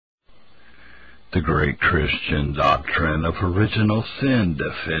The Great Christian Doctrine of Original Sin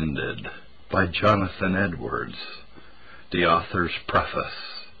Defended by Jonathan Edwards. The author's preface.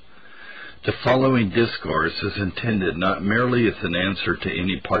 The following discourse is intended not merely as an answer to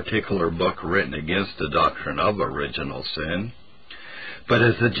any particular book written against the doctrine of original sin, but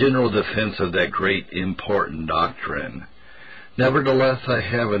as a general defense of that great important doctrine. Nevertheless, I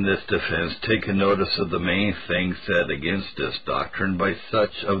have in this defense taken notice of the main things said against this doctrine by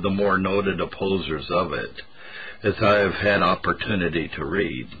such of the more noted opposers of it as I have had opportunity to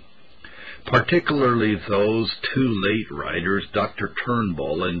read, particularly those two late writers, Dr.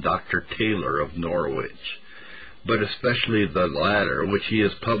 Turnbull and Dr. Taylor of Norwich, but especially the latter, which he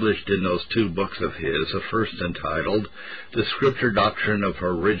has published in those two books of his, the first entitled, The Scripture Doctrine of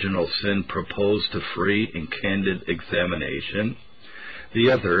Original Sin Proposed to Free and Candid Examination, the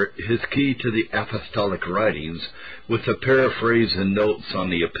other, his Key to the Apostolic Writings, with a paraphrase and notes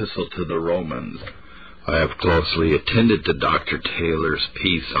on the Epistle to the Romans. I have closely attended to Dr. Taylor's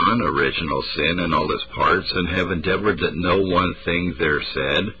piece on original sin in all its parts, and have endeavored that no one thing there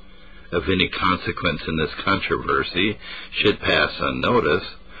said of any consequence in this controversy should pass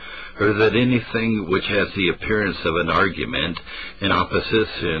unnoticed, or that anything which has the appearance of an argument in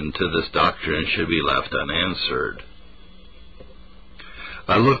opposition to this doctrine should be left unanswered.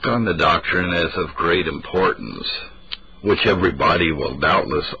 I look on the doctrine as of great importance, which everybody will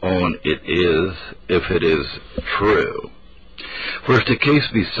doubtless own it is, if it is true. For if the case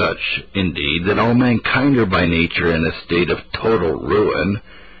be such, indeed, that all mankind are by nature in a state of total ruin,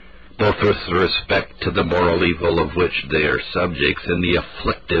 both with respect to the moral evil of which they are subjects and the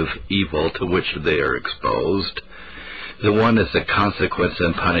afflictive evil to which they are exposed, the one is a consequence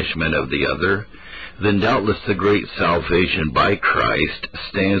and punishment of the other, then doubtless the great salvation by Christ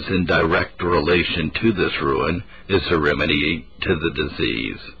stands in direct relation to this ruin as a remedy to the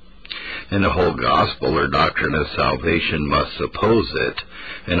disease. And the whole gospel or doctrine of salvation must suppose it,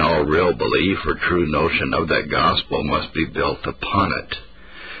 and all real belief or true notion of that gospel must be built upon it.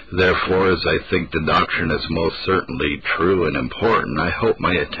 Therefore, as I think the doctrine is most certainly true and important, I hope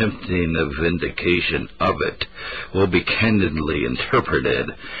my attempting the vindication of it will be candidly interpreted,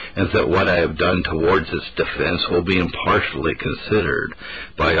 and that what I have done towards its defense will be impartially considered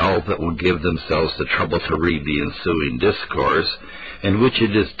by all that will give themselves the trouble to read the ensuing discourse, in which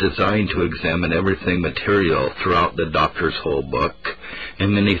it is designed to examine everything material throughout the doctor's whole book,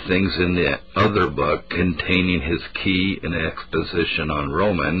 and many things in the other book containing his key and exposition on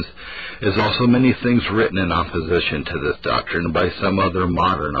Romans, as also many things written in opposition to this doctrine by some other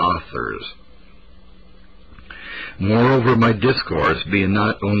modern authors. Moreover, my discourse, being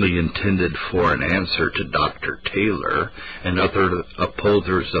not only intended for an answer to Dr. Taylor and other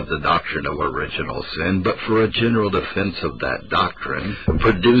opposers of the doctrine of original sin, but for a general defense of that doctrine,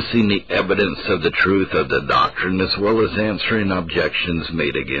 producing the evidence of the truth of the doctrine, as well as answering objections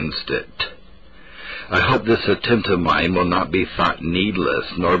made against it. I hope this attempt of mine will not be thought needless,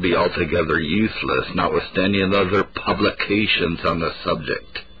 nor be altogether useless, notwithstanding other publications on the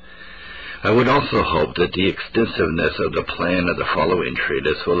subject. I would also hope that the extensiveness of the plan of the following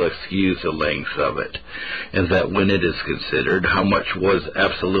treatise will excuse the length of it, and that when it is considered how much was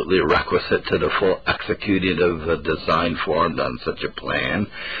absolutely requisite to the full executing of the design formed on such a plan,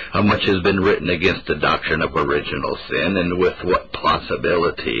 how much has been written against the doctrine of original sin, and with what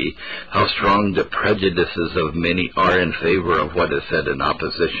plausibility, how strong the prejudices of many are in favor of what is said in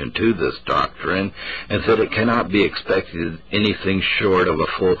opposition to this doctrine, and that it cannot be expected anything short of a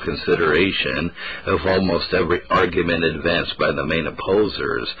full consideration of almost every argument advanced by the main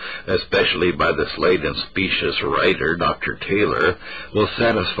opposers, especially by this late and specious writer, Dr. Taylor, will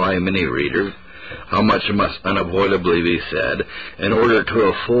satisfy many readers how much must unavoidably be said in order to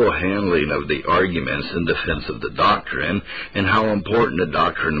a full handling of the arguments in defense of the doctrine, and how important the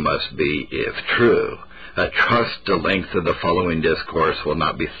doctrine must be if true. I trust the length of the following discourse will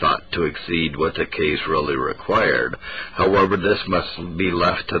not be thought to exceed what the case really required. However, this must be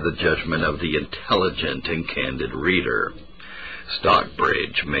left to the judgment of the intelligent and candid reader.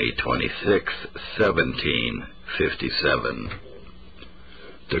 Stockbridge, May 26, 1757.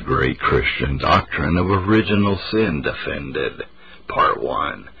 The Great Christian Doctrine of Original Sin Defended, Part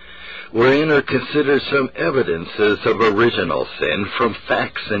 1, wherein are considered some evidences of original sin from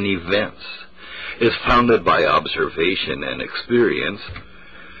facts and events, is founded by observation and experience,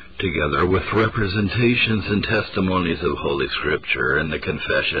 together with representations and testimonies of Holy Scripture and the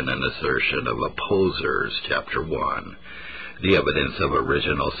confession and assertion of opposers, Chapter 1. The evidence of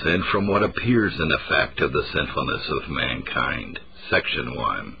original sin from what appears in the fact of the sinfulness of mankind, Section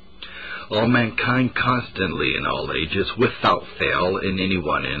 1. All mankind constantly in all ages, without fail, in any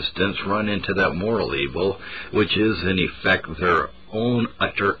one instance, run into that moral evil, which is in effect their own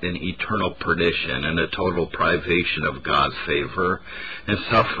utter and eternal perdition and a total privation of God's favor and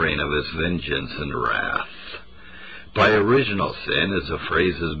suffering of His vengeance and wrath. By original sin, as the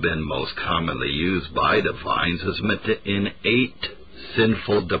phrase has been most commonly used by divines, is meant to innate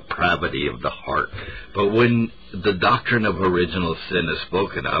sinful depravity of the heart. But when the doctrine of original sin is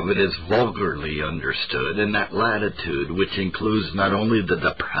spoken of, it is vulgarly understood in that latitude which includes not only the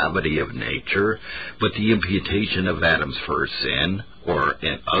depravity of nature, but the imputation of Adam's first sin, or,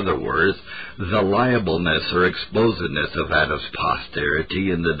 in other words, the liableness or exposedness of Adam's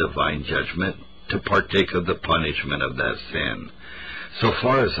posterity in the divine judgment to partake of the punishment of that sin. So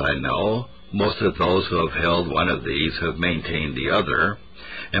far as I know, most of those who have held one of these have maintained the other,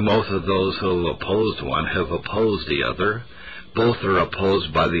 and most of those who have opposed one have opposed the other. Both are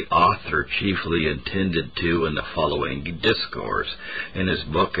opposed by the author chiefly intended to in the following discourse in his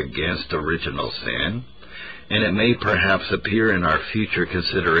book Against Original Sin, and it may perhaps appear in our future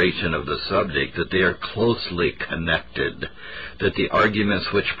consideration of the subject that they are closely connected, that the arguments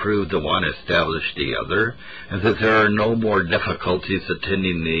which prove the one establish the other, and that there are no more difficulties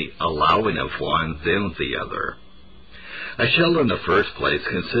attending the allowing of one than the other. I shall in the first place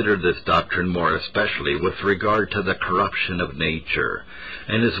consider this doctrine more especially with regard to the corruption of nature,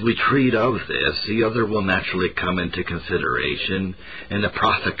 and as we treat of this, the other will naturally come into consideration, and the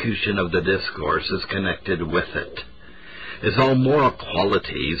prosecution of the discourse is connected with it. As all moral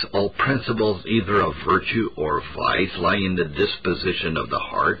qualities, all principles either of virtue or vice lie in the disposition of the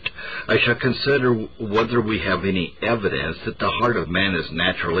heart, I shall consider whether we have any evidence that the heart of man is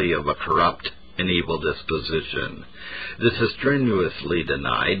naturally of a corrupt and evil disposition. This is strenuously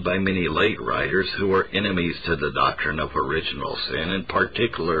denied by many late writers who are enemies to the doctrine of original sin, and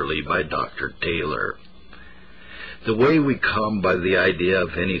particularly by Dr. Taylor. The way we come by the idea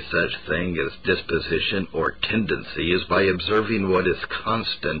of any such thing as disposition or tendency is by observing what is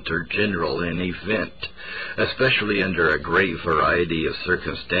constant or general in event, especially under a great variety of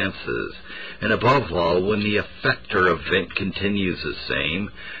circumstances, and above all when the effect or event continues the same,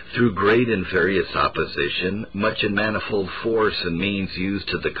 through great and various opposition, much and manifold force and means used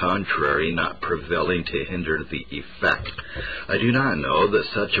to the contrary not prevailing to hinder the effect. I do not know that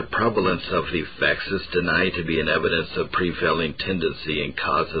such a prevalence of effects is denied to be an evidence of prevailing tendency in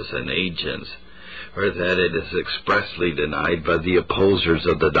causes and agents, or that it is expressly denied by the opposers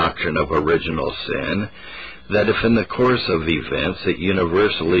of the doctrine of original sin, that if in the course of events it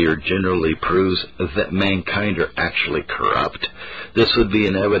universally or generally proves that mankind are actually corrupt, this would be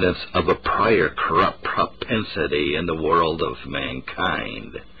an evidence of a prior corrupt propensity in the world of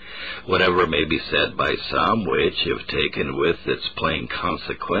mankind. Whatever may be said by some which, if taken with its plain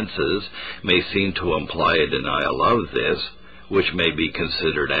consequences, may seem to imply a denial of this, which may be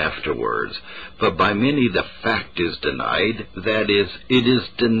considered afterwards. But by many the fact is denied, that is, it is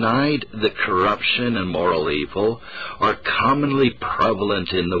denied that corruption and moral evil are commonly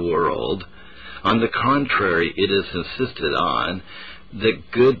prevalent in the world. On the contrary, it is insisted on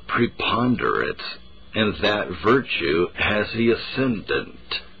that good preponderates and that virtue has the ascendant.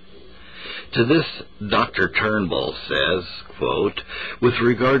 To this, Dr. Turnbull says, quote, "With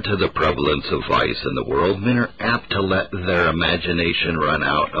regard to the prevalence of vice in the world, men are apt to let their imagination run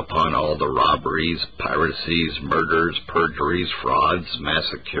out upon all the robberies, piracies, murders, perjuries, frauds,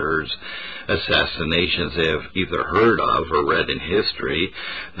 massacres, assassinations they have either heard of or read in history,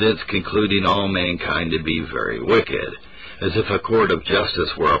 thence concluding all mankind to be very wicked, as if a court of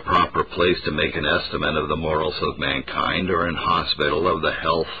justice were a proper place to make an estimate of the morals of mankind, or an hospital of the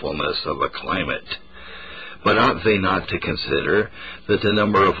healthfulness of a climate. But ought they not to consider that the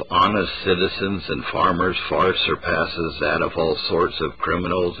number of honest citizens and farmers far surpasses that of all sorts of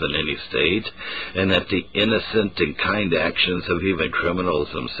criminals in any state, and that the innocent and kind actions of even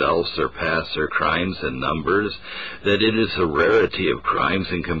criminals themselves surpass their crimes in numbers, that it is a rarity of crimes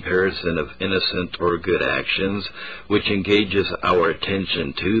in comparison of innocent or good actions, which engages our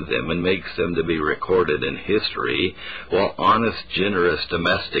attention to them and makes them to be recorded in history, while honest, generous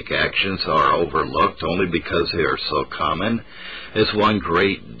domestic actions are overlooked only because they are so common, as one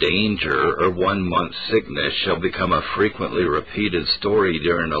great danger or 1 month's sickness shall become a frequently repeated story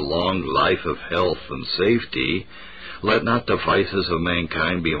during a long life of health and safety. Let not the vices of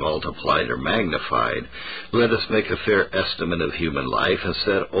mankind be multiplied or magnified. Let us make a fair estimate of human life and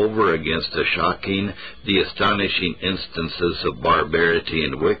set over against the astonishing instances of barbarity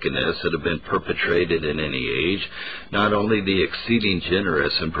and wickedness that have been perpetrated in any age, not only the exceeding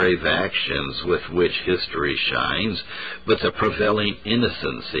generous and brave actions with which history shines, but the unfailing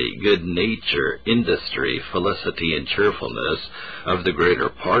innocency, good nature, industry, felicity, and cheerfulness of the greater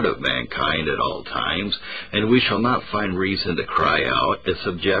part of mankind at all times, and we shall not find reason to cry out, as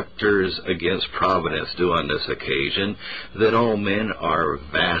objectors against providence do on this occasion, that all men are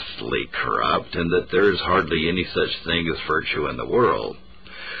vastly corrupt, and that there is hardly any such thing as virtue in the world.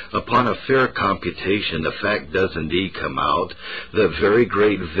 Upon a fair computation, the fact does indeed come out that very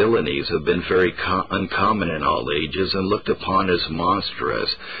great villainies have been very uncommon in all ages and looked upon as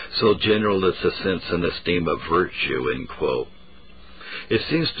monstrous, so general is the sense and esteem of virtue, end quote. It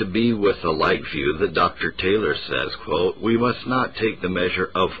seems to be with the like view that Dr. Taylor says, quote, "We must not take the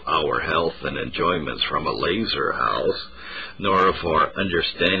measure of our health and enjoyments from a lazar house, nor of our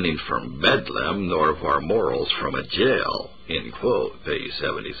understanding from Bedlam, nor of our morals from a jail," end quote, page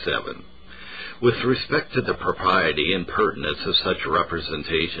 77. With respect to the propriety and pertinence of such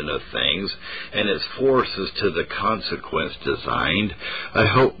representation of things, and its forces to the consequence designed, I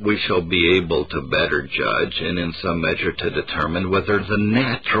hope we shall be able to better judge, and in some measure to determine whether the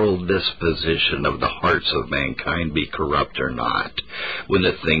natural disposition of the hearts of mankind be corrupt or not, when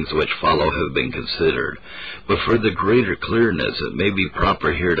the things which follow have been considered. But for the greater clearness, it may be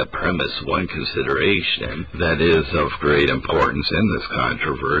proper here to premise one consideration that is of great importance in this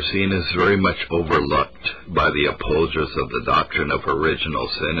controversy, and is very much overlooked by the opposers of the doctrine of original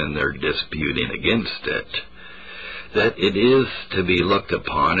sin in their disputing against it, that it is to be looked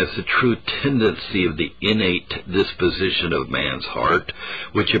upon as the true tendency of the innate disposition of man's heart,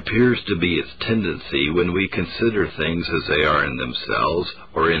 which appears to be its tendency when we consider things as they are in themselves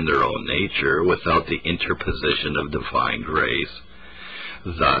or in their own nature, without the interposition of divine grace.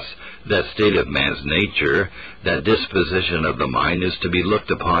 Thus, that state of man's nature, that disposition of the mind, is to be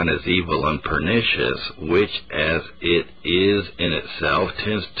looked upon as evil and pernicious, which, as it is in itself,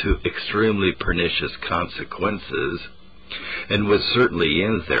 tends to extremely pernicious consequences, and would certainly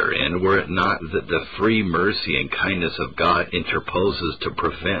end therein, were it not that the free mercy and kindness of God interposes to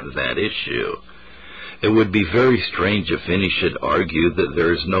prevent that issue. It would be very strange if any should argue that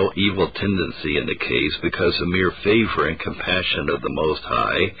there is no evil tendency in the case, because the mere favor and compassion of the Most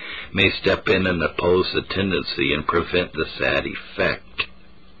High may step in and oppose the tendency and prevent the sad effect.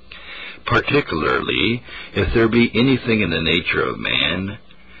 Particularly, if there be anything in the nature of man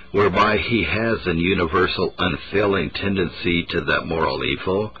whereby he has an universal unfailing tendency to that moral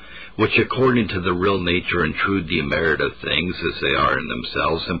evil, which according to the real nature and true demerit of things as they are in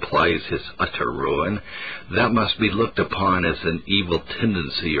themselves implies his utter ruin, that must be looked upon as an evil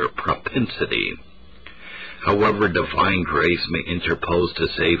tendency or propensity. However, divine grace may interpose to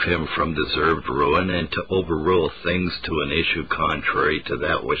save him from deserved ruin, and to overrule things to an issue contrary to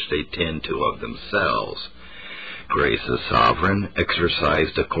that which they tend to of themselves. Grace is sovereign,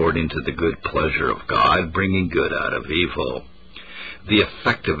 exercised according to the good pleasure of God, bringing good out of evil. The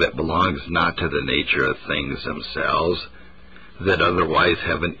effect of it belongs not to the nature of things themselves, that otherwise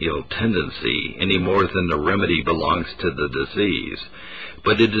have an ill tendency, any more than the remedy belongs to the disease,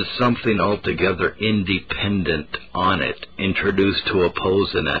 but it is something altogether independent on it, introduced to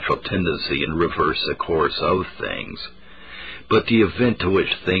oppose the natural tendency and reverse the course of things. But the event to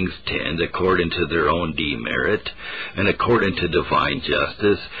which things tend according to their own demerit and according to divine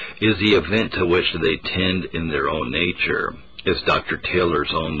justice is the event to which they tend in their own nature, as Dr.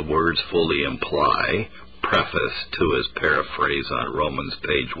 Taylor's own words fully imply, preface to his paraphrase on Romans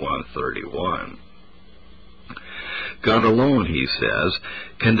page 131. God alone, he says,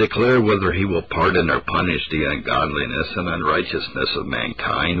 can declare whether he will pardon or punish the ungodliness and unrighteousness of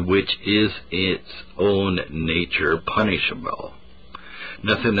mankind, which is its own nature punishable.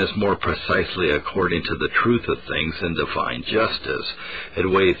 Nothing is more precisely according to the truth of things than divine justice. It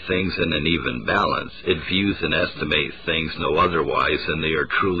weighs things in an even balance. It views and estimates things no otherwise than they are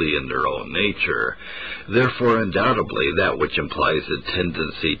truly in their own nature. Therefore, undoubtedly, that which implies a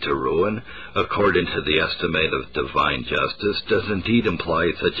tendency to ruin, according to the estimate of divine justice, does indeed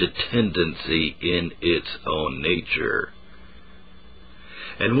imply such a tendency in its own nature.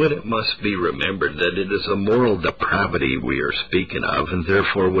 And when it must be remembered that it is a moral depravity we are speaking of, and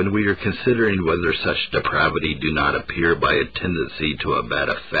therefore when we are considering whether such depravity do not appear by a tendency to a bad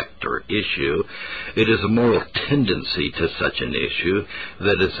effect or issue, it is a moral tendency to such an issue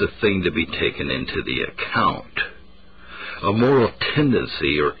that is the thing to be taken into the account. A moral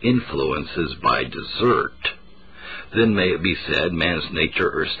tendency or influence is by desert. Then may it be said man's nature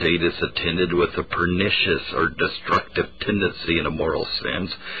or state is attended with a pernicious or destructive tendency in a moral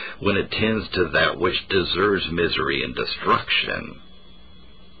sense when it tends to that which deserves misery and destruction.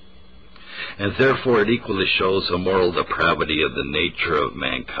 and therefore it equally shows the moral depravity of the nature of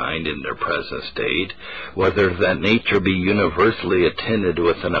mankind in their present state, whether that nature be universally attended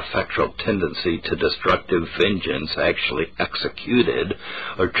with an effectual tendency to destructive vengeance actually executed,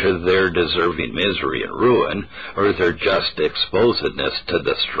 or to their deserving misery and ruin, or their just exposedness to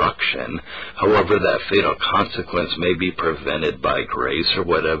destruction, however that fatal consequence may be prevented by grace, or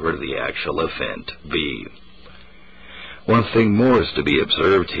whatever the actual event be. One thing more is to be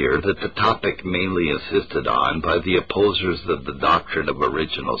observed here, that the topic mainly insisted on by the opposers of the doctrine of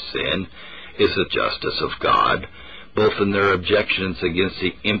original sin is the justice of God, both in their objections against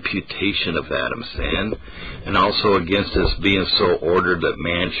the imputation of Adam's sin, and also against its being so ordered that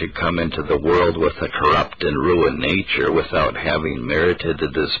man should come into the world with a corrupt and ruined nature without having merited the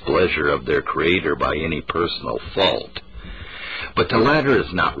displeasure of their Creator by any personal fault. But the latter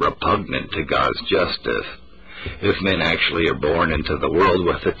is not repugnant to God's justice. If men actually are born into the world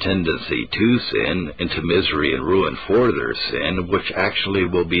with a tendency to sin, into misery and ruin for their sin, which actually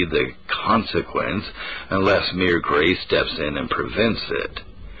will be the consequence unless mere grace steps in and prevents it.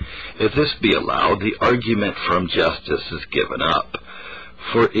 If this be allowed, the argument from justice is given up,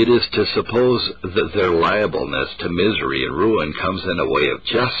 for it is to suppose that their liableness to misery and ruin comes in a way of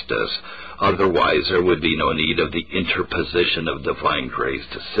justice. Otherwise there would be no need of the interposition of divine grace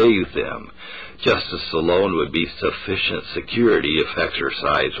to save them. Justice alone would be sufficient security if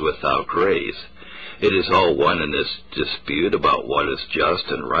exercised without grace. It is all one in this dispute about what is just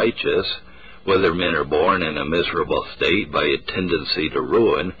and righteous, whether men are born in a miserable state by a tendency to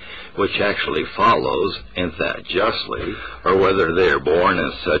ruin, which actually follows, and that justly, or whether they are born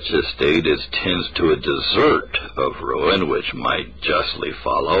in such a state as tends to a desert of ruin, which might justly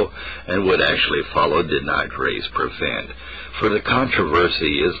follow, and would actually follow did not grace prevent. For the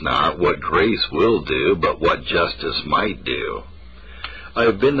controversy is not what grace will do, but what justice might do. I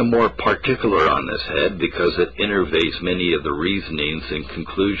have been the more particular on this head because it innervates many of the reasonings and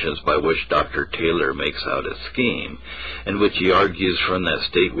conclusions by which Dr. Taylor makes out his scheme, in which he argues from that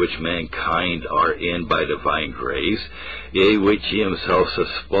state which mankind are in by divine grace, yea, which he himself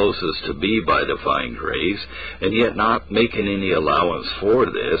supposes to be by divine grace, and yet not making any allowance for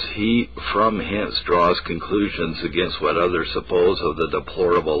this, he from hence draws conclusions against what others suppose of the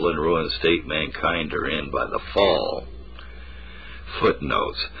deplorable and ruined state mankind are in by the fall.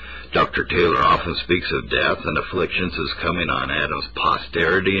 Footnotes. Dr. Taylor often speaks of death and afflictions as coming on Adam's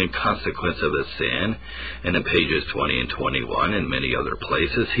posterity in consequence of his sin, and in pages 20 and 21 and many other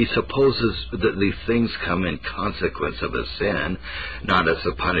places he supposes that these things come in consequence of his sin, not as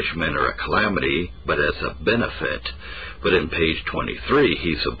a punishment or a calamity, but as a benefit. But in page 23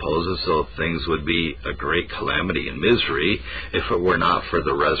 he supposes those things would be a great calamity and misery if it were not for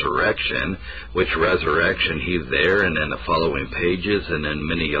the resurrection, which resurrection he there and in the following pages and in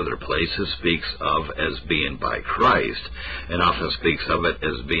many other places speaks of as being by Christ, and often speaks of it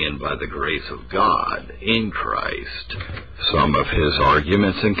as being by the grace of God in Christ. Some of his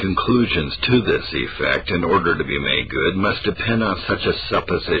arguments and conclusions to this effect, in order to be made good, must depend on such a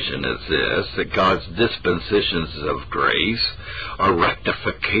supposition as this, that God's dispensations of grace are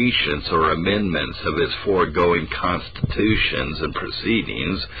rectifications or amendments of his foregoing constitutions and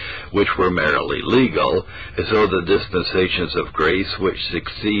proceedings, which were merely legal, as though the dispensations of grace which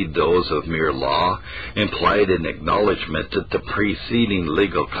succeed those of mere law implied an acknowledgment that the preceding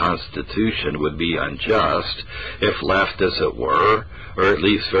legal constitution would be unjust, if left as it were, or at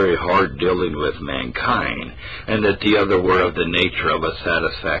least very hard dealing with mankind, and that the other were of the nature of a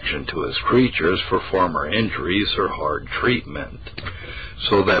satisfaction to his creatures for former injuries or hard treatment.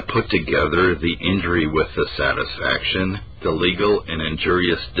 So that put together, the injury with the satisfaction, the legal and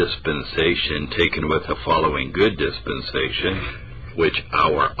injurious dispensation taken with the following good dispensation, which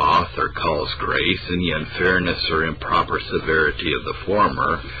our author calls grace, and the unfairness or improper severity of the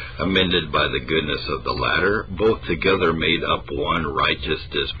former, amended by the goodness of the latter, both together made up one righteous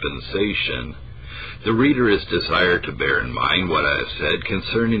dispensation. The reader is desired to bear in mind what I have said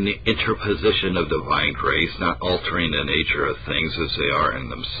concerning the interposition of divine grace, not altering the nature of things as they are in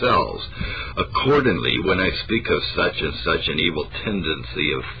themselves. Accordingly, when I speak of such and such an evil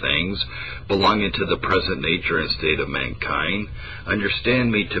tendency of things belonging to the present nature and state of mankind,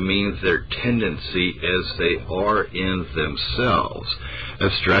 understand me to mean their tendency as they are in themselves,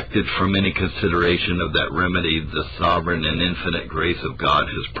 abstracted from any consideration of that remedy the sovereign and infinite grace of God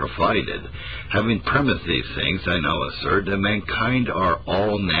has provided, having Having premised these things, I now assert that mankind are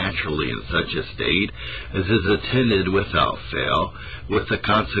all naturally in such a state as is attended without fail with the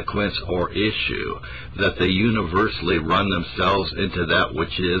consequence or issue that they universally run themselves into that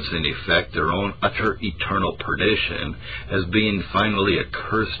which is in effect their own utter eternal perdition, as being finally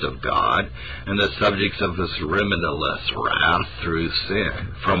accursed of God and the subjects of his remediless wrath through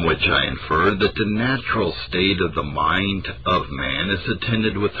sin, from which I infer that the natural state of the mind of man is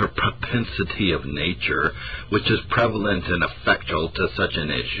attended with a propensity of nature which is prevalent and effectual to such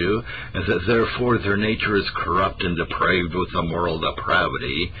an issue, and that therefore their nature is corrupt and depraved with a moral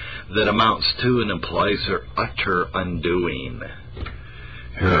depravity that amounts to and implies their utter undoing.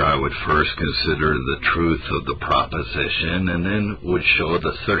 Here I would first consider the truth of the proposition, and then would show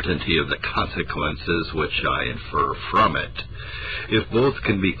the certainty of the consequences which I infer from it. If both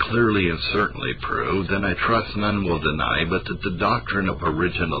can be clearly and certainly proved, then I trust none will deny but that the doctrine of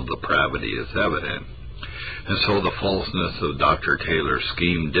original depravity is evident. And so the falseness of Dr. Taylor's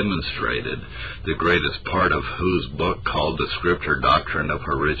scheme demonstrated, the greatest part of whose book, called the Scripture Doctrine of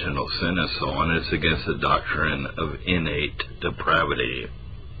Original Sin and so on, is against the doctrine of innate depravity.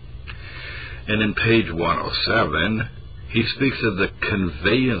 And in page 107, he speaks of the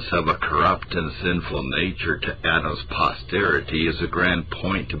conveyance of a corrupt and sinful nature to Adam's posterity as a grand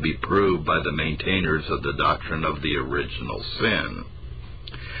point to be proved by the maintainers of the doctrine of the original sin.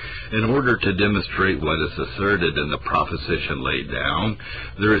 In order to demonstrate what is asserted in the proposition laid down,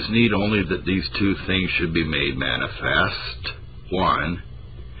 there is need only that these two things should be made manifest. One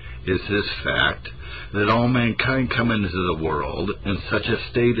is this fact, that all mankind come into the world in such a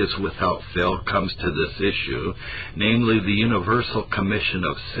state as without fail comes to this issue, namely the universal commission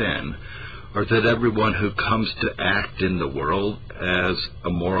of sin, or that everyone who comes to act in the world as a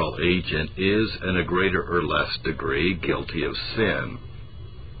moral agent is, in a greater or less degree, guilty of sin.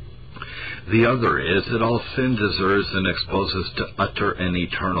 The other is that all sin deserves and exposes to utter and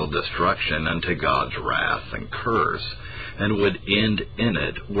eternal destruction unto God's wrath and curse, and would end in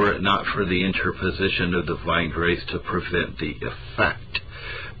it were it not for the interposition of divine grace to prevent the effect,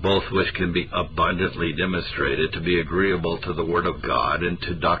 both which can be abundantly demonstrated to be agreeable to the Word of God and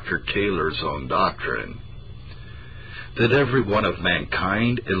to Dr. Taylor's own doctrine. That every one of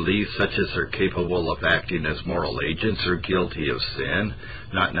mankind, at least such as are capable of acting as moral agents, are guilty of sin,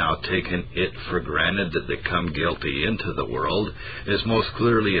 not now taking it for granted that they come guilty into the world, is most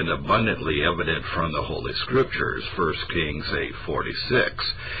clearly and abundantly evident from the Holy Scriptures. 1 Kings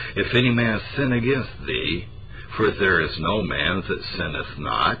 8:46. If any man sin against thee, for there is no man that sinneth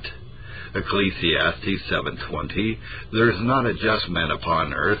not. Ecclesiastes 7:20. There is not a just man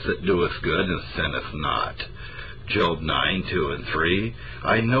upon earth that doeth good and sinneth not. Job 9:2-3,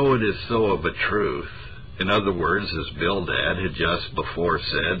 I know it is so of a truth. In other words, as Bildad had just before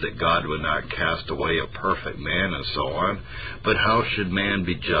said that God would not cast away a perfect man and so on, but how should man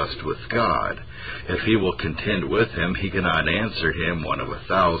be just with God? If he will contend with him, he cannot answer him 1 of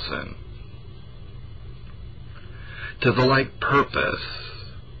 1,000. To the like purpose,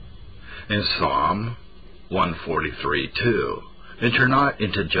 in Psalm 143:2, enter not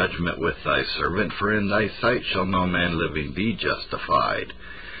into judgment with thy servant, for in thy sight shall no man living be justified.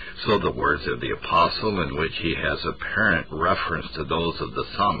 So the words of the apostle, in which he has apparent reference to those of the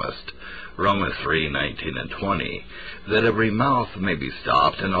psalmist, Romans 3:19-20, that every mouth may be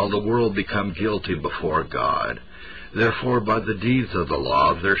stopped, and all the world become guilty before God. Therefore by the deeds of the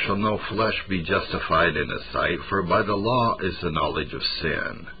law there shall no flesh be justified in his sight, for by the law is the knowledge of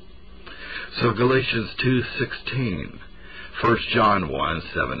sin. So Galatians 2:16, 1 John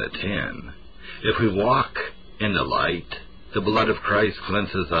 1:7-10. If we walk in the light, the blood of Christ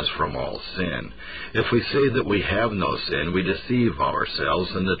cleanses us from all sin. If we say that we have no sin, we deceive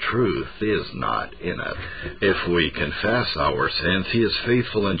ourselves, and the truth is not in us. If we confess our sins, he is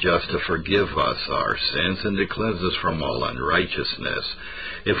faithful and just to forgive us our sins and to cleanse us from all unrighteousness.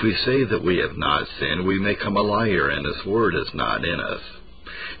 If we say that we have not sinned, we make him a liar, and his word is not in us.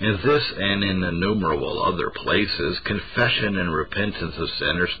 In this and in innumerable other places, confession and repentance of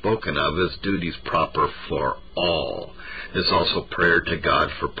sin are spoken of as duties proper for all. Is also prayer to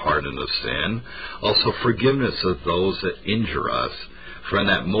God for pardon of sin, also forgiveness of those that injure us, from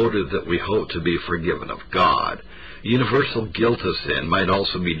that motive that we hope to be forgiven of God. Universal guilt of sin might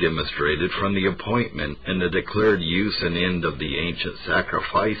also be demonstrated from the appointment and the declared use and end of the ancient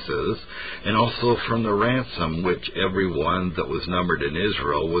sacrifices, and also from the ransom which every one that was numbered in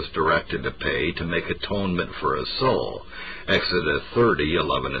Israel was directed to pay to make atonement for a soul. Exodus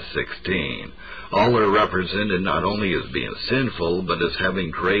 30:11-16. All are represented not only as being sinful, but as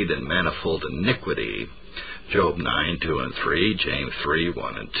having great and manifold iniquity. Job 9, 2 and 3, James 3,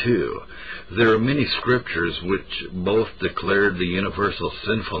 1 and 2. There are many scriptures which both declare the universal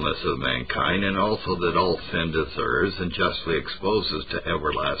sinfulness of mankind and also that all sin deserves and justly exposes to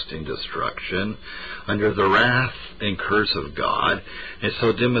everlasting destruction under the wrath and curse of God, and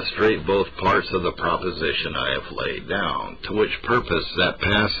so demonstrate both parts of the proposition I have laid down, to which purpose that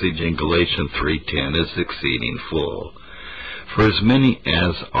passage in Galatians 3:10 is exceeding full. For as many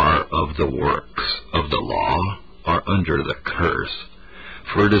as are of the works of the law are under the curse.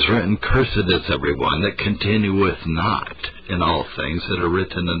 For it is written, Cursed is everyone that continueth not in all things that are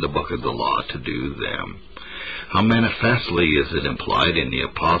written in the book of the law to do them. How manifestly is it implied in the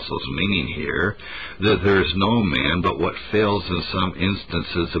Apostle's meaning here that there is no man but what fails in some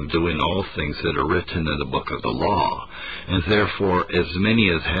instances of doing all things that are written in the book of the law, and therefore as many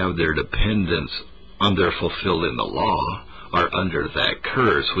as have their dependence on their fulfilling the law are under that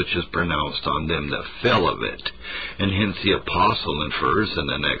curse which is pronounced on them that fell of it. And hence the Apostle infers in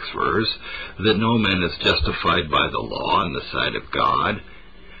the next verse that no man is justified by the law in the sight of God,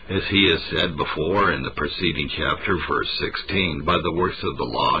 as he has said before in the preceding chapter, verse 16, by the works of the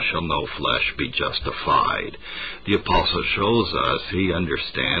law shall no flesh be justified. The Apostle shows us he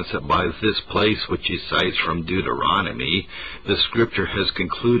understands that by this place which he cites from Deuteronomy, the Scripture has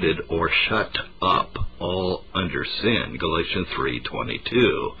concluded or shut up all under sin, Galatians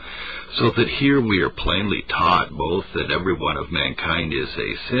 3:22. So that here we are plainly taught both that every one of mankind is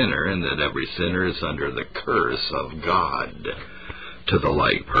a sinner and that every sinner is under the curse of God. To the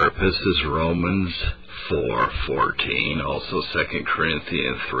like purpose is Romans 4:14, also 2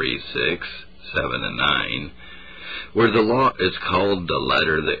 Corinthians 3:6, 7 and 9, where the law is called the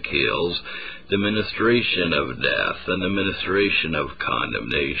letter that kills, the ministration of death, and the ministration of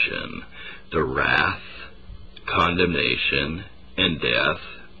condemnation. The wrath, condemnation, and death,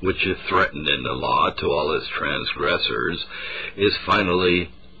 which is threatened in the law to all its transgressors, is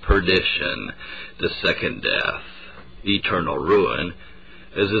finally perdition, the second death, eternal ruin,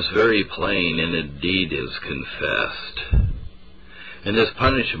 as is very plain and indeed is confessed. And this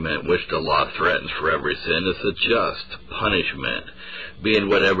punishment which the law threatens for every sin is a just punishment, being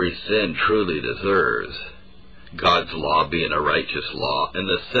what every sin truly deserves, God's law being a righteous law, and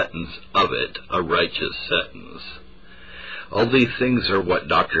the sentence of it a righteous sentence. All these things are what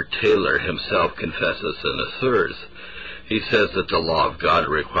Dr. Taylor himself confesses and asserts. He says that the law of God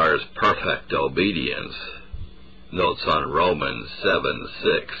requires perfect obedience. Notes on Romans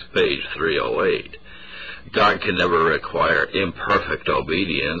 7:6, page 308. God can never require imperfect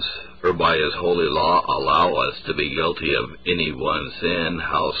obedience, or by his holy law allow us to be guilty of any one sin,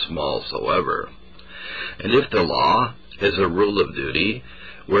 how small soever. And if the law is a rule of duty,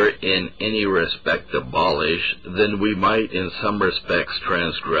 were in any respect abolished, then we might in some respects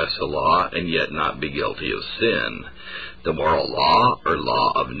transgress the law and yet not be guilty of sin. The moral law, or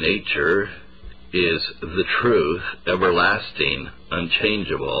law of nature, is the truth, everlasting,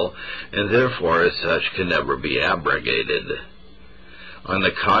 unchangeable, and therefore as such can never be abrogated. On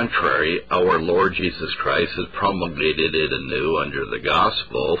the contrary, our Lord Jesus Christ has promulgated it anew under the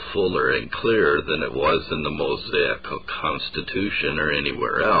gospel, fuller and clearer than it was in the Mosaic Constitution or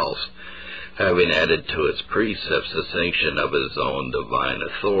anywhere else, having added to its precepts the sanction of his own divine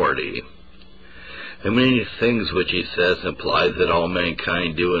authority. And many things which he says imply that all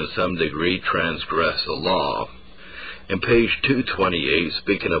mankind do in some degree transgress the law. In page 228,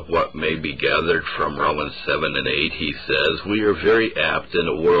 speaking of what may be gathered from Romans 7 and 8, he says, we are very apt in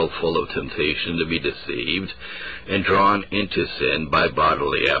a world full of temptation to be deceived and drawn into sin by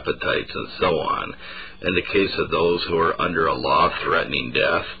bodily appetites and so on. And the case of those who are under a law threatening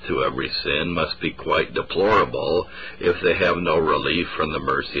death to every sin must be quite deplorable if they have no relief from the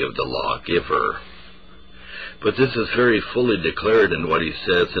mercy of the lawgiver. But this is very fully declared in what he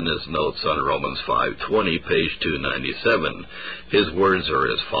says in his notes on Romans 5:20, page 297. His words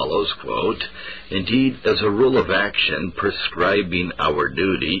are as follows, quote, indeed, as a rule of action prescribing our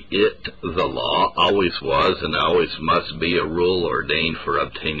duty, it, the law, always was and always must be a rule ordained for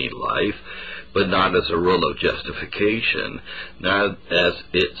obtaining life, but not as a rule of justification, not as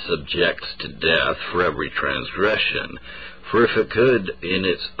it subjects to death for every transgression. For if it could, in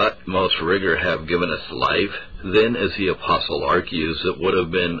its utmost rigor, have given us life, then, as the Apostle argues, it would have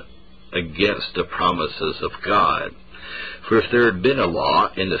been against the promises of God. For if there had been a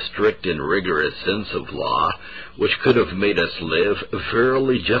law in the strict and rigorous sense of law, which could have made us live,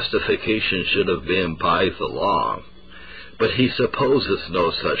 verily justification should have been by the law. But he supposes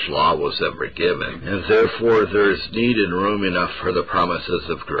no such law was ever given, and therefore there is need and room enough for the promises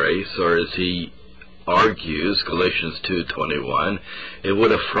of grace, or as he argues, Galatians 2:21, it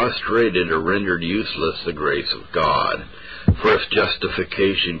would have frustrated or rendered useless the grace of God. For if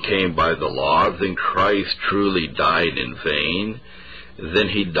justification came by the law, then Christ truly died in vain. Then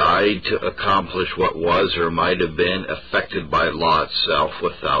he died to accomplish what was or might have been effected by law itself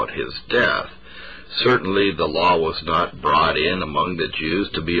without his death. Certainly the law was not brought in among the Jews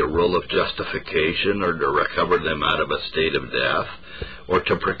to be a rule of justification or to recover them out of a state of death, or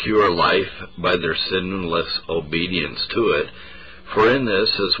to procure life by their sinless obedience to it. For in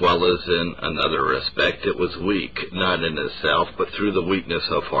this, as well as in another respect, it was weak, not in itself, but through the weakness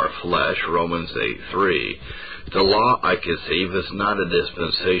of our flesh, Romans 8:3. The law, I conceive, is not a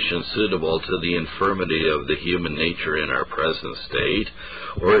dispensation suitable to the infirmity of the human nature in our present state,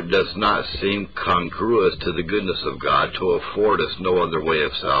 or it does not seem congruous to the goodness of God to afford us no other way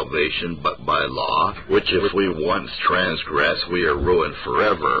of salvation but by law, which if we once transgress, we are ruined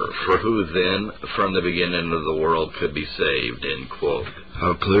forever. For who then, from the beginning of the world, could be saved? End quote.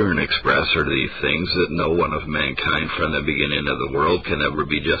 How clear and express are these things that no one of mankind from the beginning of the world can ever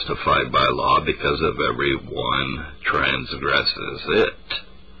be justified by law, because of every one transgresses it.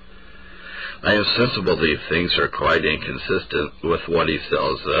 I am sensible these things are quite inconsistent with what he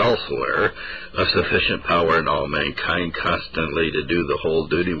says elsewhere, of sufficient power in all mankind constantly to do the whole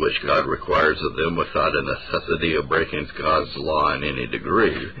duty which God requires of them without a necessity of breaking God's law in any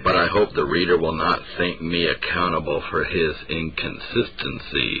degree. But I hope the reader will not think me accountable for his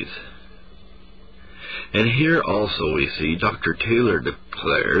inconsistencies. And here also we see Dr. Taylor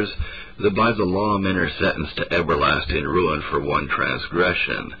declares that by the law men are sentenced to everlasting ruin for one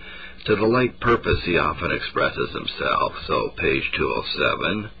transgression. To the like purpose he often expresses himself. So, page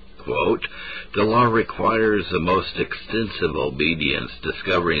 207, quote, the law requires the most extensive obedience,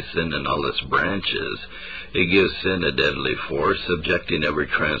 discovering sin in all its branches. It gives sin a deadly force, subjecting every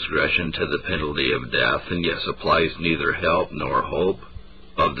transgression to the penalty of death, and yet supplies neither help nor hope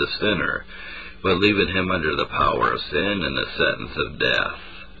of the sinner, but leaving him under the power of sin and the sentence of death.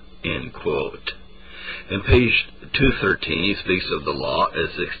 End quote. In page 213, he speaks of the law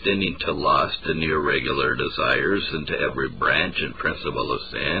as extending to lust and irregular desires, and to every branch and principle of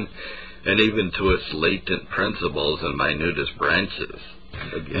sin, and even to its latent principles and minutest branches.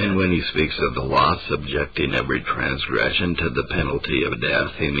 And when he speaks of the law subjecting every transgression to the penalty of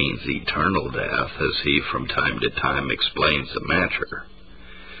death, he means eternal death, as he from time to time explains the matter.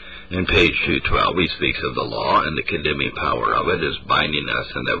 In page 212, he speaks of the law and the condemning power of it as binding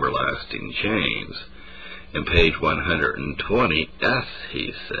us in everlasting chains. In page 120,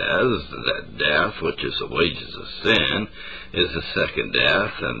 he says that death, which is the wages of sin, is the second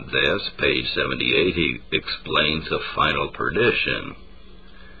death, and this, page 78, he explains the final perdition.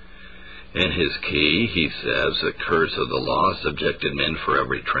 In his key, he says the curse of the law subjected men for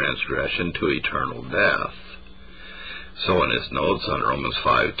every transgression to eternal death. So in his notes on Romans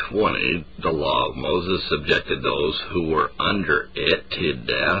 5:20, the law of Moses subjected those who were under it to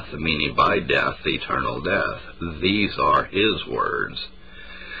death, meaning by death, eternal death. These are his words.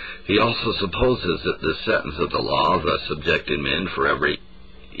 He also supposes that the sentence of the law thus subjected men for every,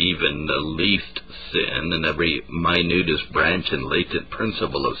 even the least sin, and every minutest branch and latent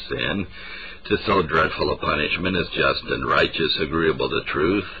principle of sin, to so dreadful a punishment as just and righteous, agreeable to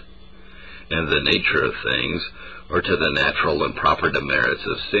truth and the nature of things, or to the natural and proper demerits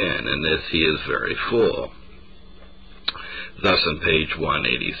of sin, and this he is very full. Thus on page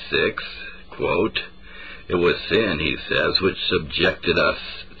 186, quote, it was sin, he says, which subjected us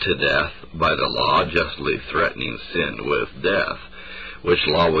to death by the law, justly threatening sin with death, which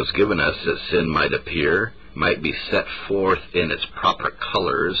law was given us that sin might appear, might be set forth in its proper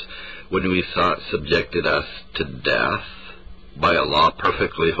colors, when we saw it subjected us to death by a law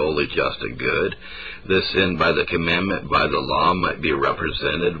perfectly holy, just, and good. This sin by the commandment, by the law, might be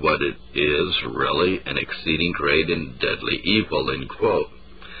represented what it is really, an exceeding great and deadly evil, end quote.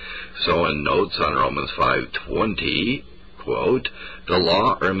 So in notes on Romans 5:20, quote, the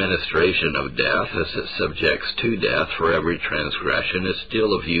law or ministration of death, as it subjects to death for every transgression, is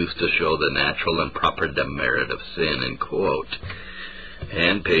still of use to show the natural and proper demerit of sin, end quote.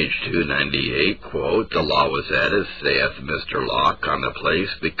 And page 298, quote, the law was added, saith Mr. Locke, on the place,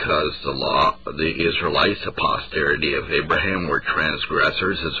 because the Israelites, a posterity of Abraham, were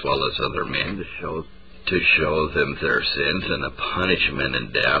transgressors as well as other men, to show them their sins and the punishment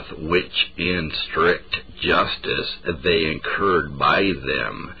and death, which in strict justice they incurred by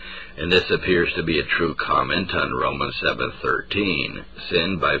them. And this appears to be a true comment on Romans 7:13.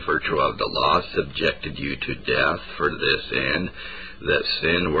 Sin, by virtue of the law, subjected you to death for this end, that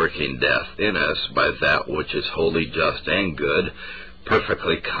sin, working death in us by that which is holy, just, and good,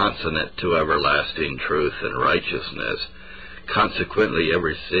 perfectly consonant to everlasting truth and righteousness. Consequently,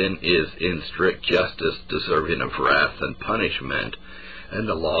 every sin is in strict justice, deserving of wrath and punishment, and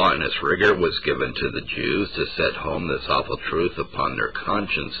the law in its rigor was given to the Jews to set home this awful truth upon their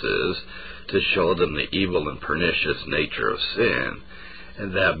consciences, to show them the evil and pernicious nature of sin,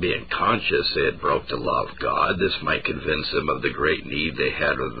 and that being conscious they had broke the law of God, this might convince them of the great need they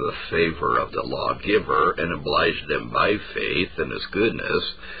had of the favor of the lawgiver, and oblige them by faith in his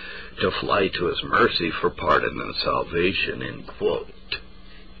goodness to fly to his mercy for pardon and salvation, end quote.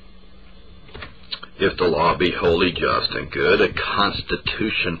 If the law be wholly just and good, a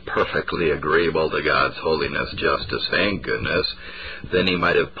constitution perfectly agreeable to God's holiness, justice, and goodness, then he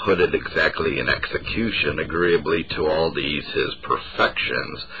might have put it exactly in execution, agreeably to all these his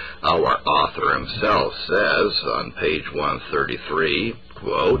perfections. Our author himself says on page 133,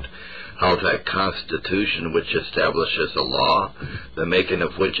 quote, how that constitution which establishes a law, the making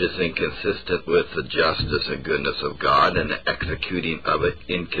of which is inconsistent with the justice and goodness of God, and the executing of it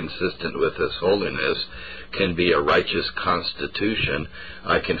inconsistent with his holiness, can be a righteous constitution,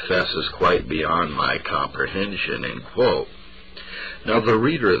 I confess is quite beyond my comprehension, end quote. Now the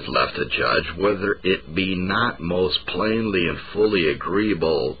reader is left to judge whether it be not most plainly and fully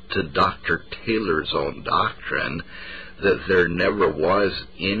agreeable to Dr. Taylor's own doctrine that there never was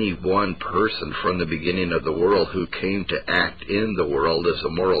any one person from the beginning of the world who came to act in the world as a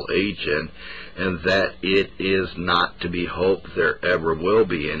moral agent, and that it is not to be hoped there ever will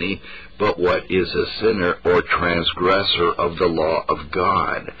be any, but what is a sinner or transgressor of the law of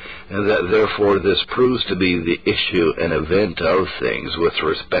God, and that therefore this proves to be the issue and event of things with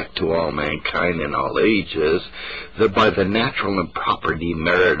respect to all mankind in all ages, that by the natural and proper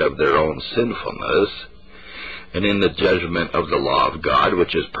demerit of their own sinfulness, and in the judgment of the law of God,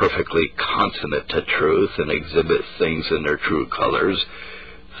 which is perfectly consonant to truth and exhibits things in their true colors,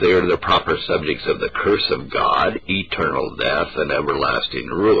 they are the proper subjects of the curse of God, eternal death, and everlasting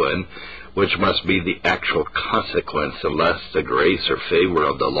ruin, which must be the actual consequence unless the grace or favor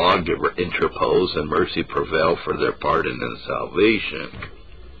of the lawgiver interpose and mercy prevail for their pardon and salvation.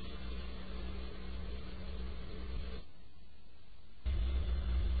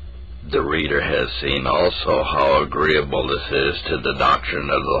 The reader has seen also how agreeable this is to the doctrine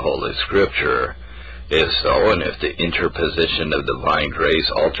of the Holy Scripture. If so, and if the interposition of divine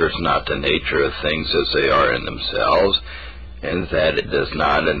grace alters not the nature of things as they are in themselves, and that it does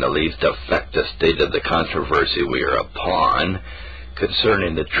not in the least affect the state of the controversy we are upon,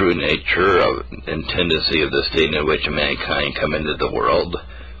 concerning the true nature of and tendency of the state in which mankind come into the world,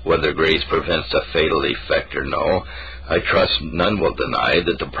 whether grace prevents the fatal effect or no, I trust none will deny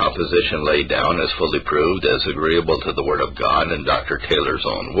that the proposition laid down is fully proved as agreeable to the Word of God and Dr. Taylor's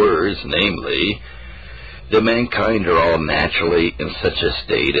own words, namely, that mankind are all naturally in such a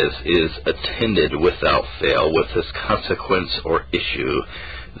state as is attended without fail with this consequence or issue,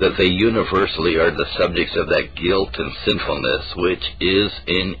 that they universally are the subjects of that guilt and sinfulness which is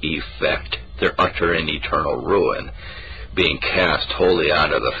in effect their utter and eternal ruin, being cast wholly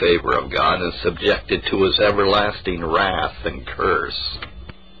out of the favor of God and subjected to his everlasting wrath and curse.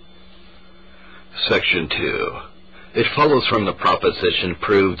 Section 2. It follows from the proposition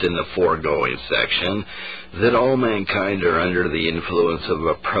proved in the foregoing section that all mankind are under the influence of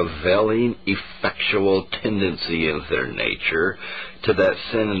a prevailing effectual tendency in their nature to that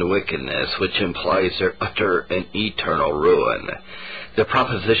sin and wickedness which implies their utter and eternal ruin. The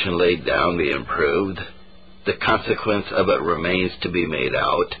proposition laid down being proved, the consequence of it remains to be made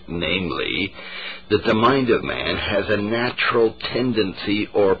out, namely, that the mind of man has a natural tendency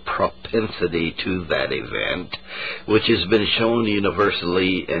or propensity to that event, which has been shown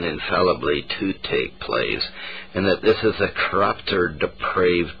universally and infallibly to take place, and that this is a corrupt or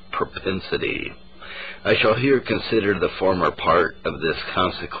depraved propensity. I shall here consider the former part of this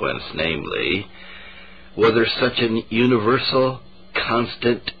consequence, namely, whether such an universal,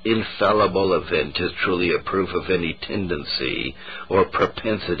 constant, infallible event is truly a proof of any tendency or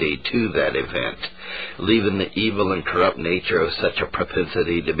propensity to that event, leaving the evil and corrupt nature of such a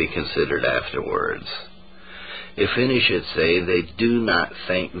propensity to be considered afterwards. If any should say they do not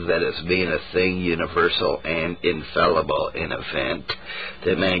think that as being a thing universal and infallible in event,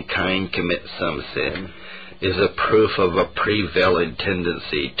 that mankind commits some sin, is a proof of a prevailing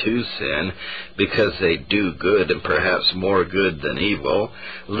tendency to sin, because they do good, and perhaps more good than evil,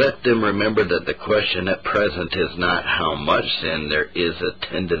 let them remember that the question at present is not how much sin there is a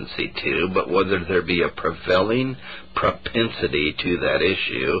tendency to, but whether there be a prevailing propensity to that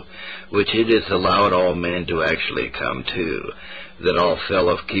issue, which it is allowed all men to actually come to, that all fail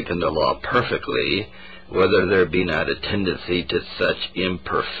of keeping the law perfectly, whether there be not a tendency to such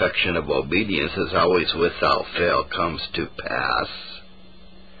imperfection of obedience as always without fail comes to pass,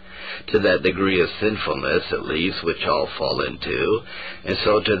 to that degree of sinfulness, at least, which all fall into, and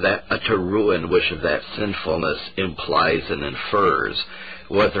so to ruin which that sinfulness implies and infers,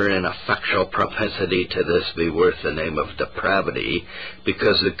 whether an effectual propensity to this be worth the name of depravity,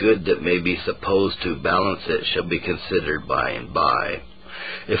 because the good that may be supposed to balance it shall be considered by and by.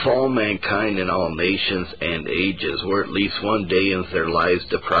 If all mankind in all nations and ages were at least one day in their lives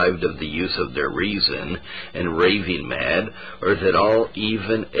deprived of the use of their reason and raving mad, or that all,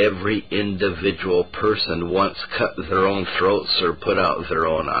 even every individual person, once cut their own throats or put out their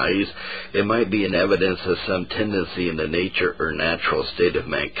own eyes, it might be an evidence of some tendency in the nature or natural state of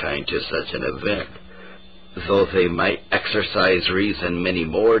mankind to such an event. Though they might exercise reason many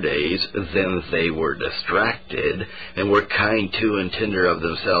more days, then they were distracted, and were kind to and tender of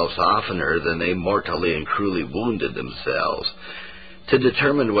themselves oftener than they mortally and cruelly wounded themselves. To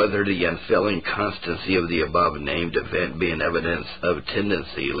determine whether the unfailing constancy of the above-named event be an evidence of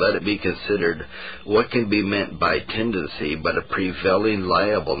tendency, let it be considered what can be meant by tendency but a prevailing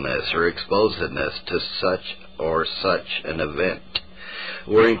liableness or exposedness to such or such an event,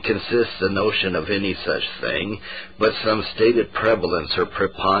 wherein consists the notion of any such thing, but some stated prevalence or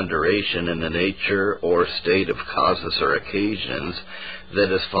preponderation in the nature or state of causes or occasions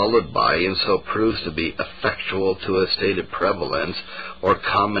that is followed by, and so proves to be effectual to a stated prevalence or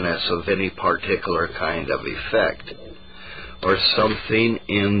commonness of any particular kind of effect, or something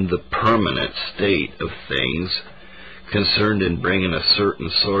in the permanent state of things concerned in bringing a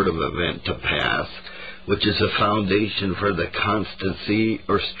certain sort of event to pass, which is a foundation for the constancy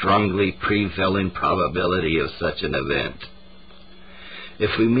or strongly prevailing probability of such an event.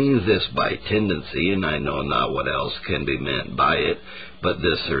 If we mean this by tendency, and I know not what else can be meant by it, but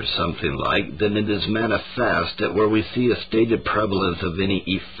this or something like, then it is manifest that where we see a stated prevalence of any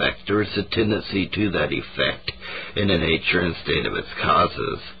effect, there is a tendency to that effect in the nature and state of its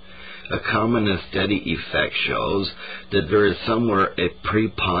causes. A common and steady effect shows that there is somewhere a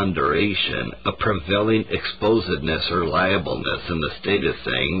preponderation, a prevailing exposedness or liableness in the state of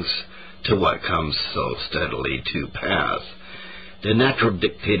things to what comes so steadily to pass. The natural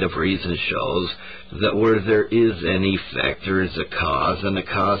dictate of reason shows that where there is an effect, there is a cause, and a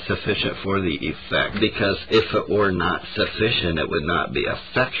cause sufficient for the effect, because if it were not sufficient, it would not be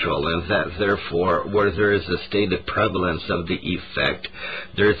effectual, and that therefore, where there is a stated prevalence of the effect,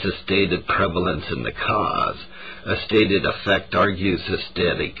 there is a stated prevalence in the cause. A stated effect argues a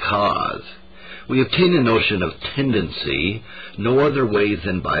steady cause. We obtain a notion of tendency no other way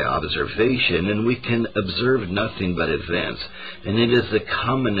than by observation, and we can observe nothing but events, and it is the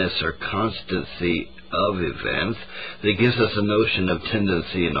commonness or constancy of events that gives us a notion of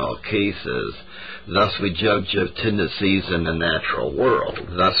tendency in all cases. Thus we judge of tendencies in the natural world.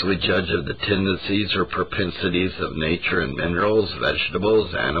 Thus we judge of the tendencies or propensities of nature and minerals,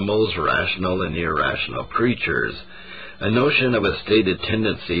 vegetables, animals, rational and irrational creatures. A notion of a stated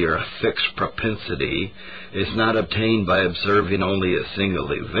tendency or a fixed propensity is not obtained by observing only a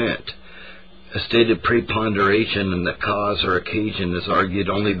single event. A stated preponderation in the cause or occasion is argued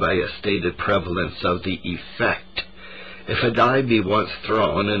only by a stated prevalence of the effect. If a die be once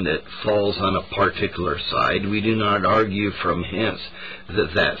thrown and it falls on a particular side, we do not argue from hence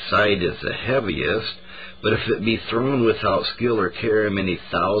that that side is the heaviest, but if it be thrown without skill or care many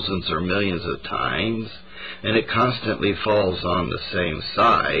thousands or millions of times, and it constantly falls on the same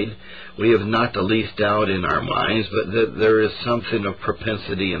side, we have not the least doubt in our minds but that there is something of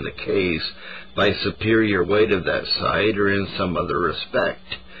propensity in the case by superior weight of that side or in some other respect.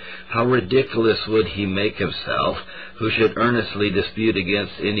 How ridiculous would he make himself who should earnestly dispute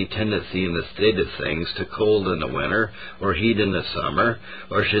against any tendency in the state of things to cold in the winter or heat in the summer,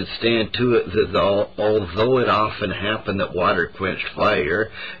 or should stand to it that although it often happened that water quenched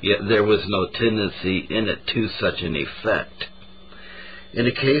fire, yet there was no tendency in it to such an effect. In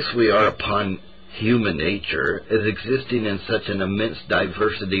a case we are upon human nature, as existing in such an immense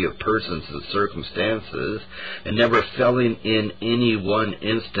diversity of persons and circumstances, and never failing in any one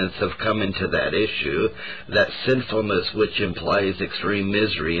instance of coming to that issue, that sinfulness which implies extreme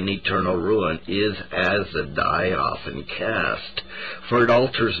misery and eternal ruin is as a die often cast, for it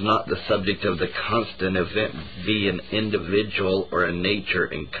alters not the subject of the constant event, be an individual or a nature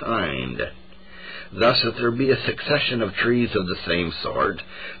in kind. Thus, if there be a succession of trees of the same sort,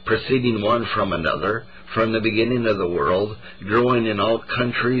 proceeding one from another, from the beginning of the world, growing in all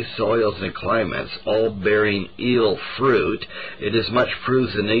countries, soils, and climates, all bearing ill fruit, it as much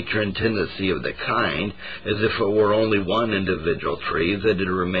proves the nature and tendency of the kind, as if it were only one individual tree that had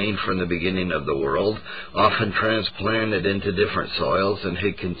remained from the beginning of the world, often transplanted into different soils, and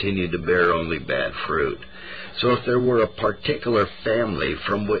had continued to bear only bad fruit. So if there were a particular family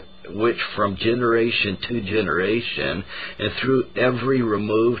from which from generation to generation, and through every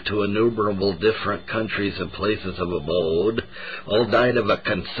remove to innumerable different countries and places of abode, all died of a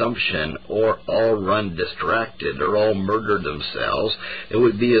consumption, or all run distracted, or all murdered themselves, it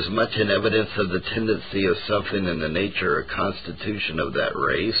would be as much an evidence of the tendency of something in the nature or constitution of that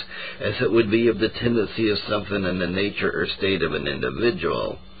race, as it would be of the tendency of something in the nature or state of an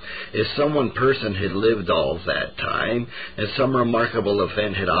individual. If some one person had lived all that time, and some remarkable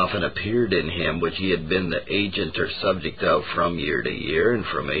event had often appeared in him which he had been the agent or subject of from year to year and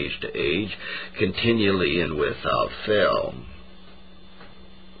from age to age, continually and without fail.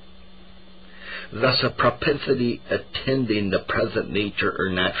 Thus, a propensity attending the present nature or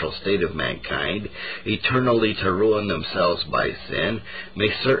natural state of mankind, eternally to ruin themselves by sin, may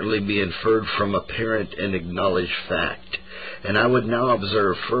certainly be inferred from apparent and acknowledged fact. And I would now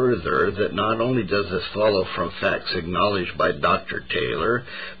observe further that not only does this follow from facts acknowledged by Dr. Taylor,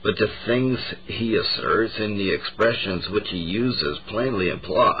 but the things he asserts and the expressions which he uses plainly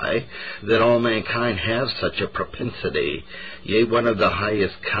imply that all mankind have such a propensity, yea, one of the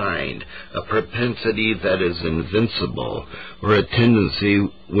highest kind, a propensity that is invincible, or a tendency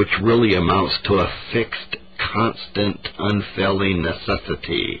which really amounts to a fixed, constant, unfailing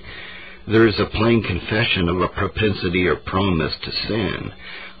necessity. There is a plain confession of a propensity or proneness to sin.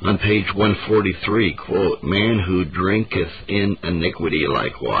 On page 143, quote, "Man who drinketh in iniquity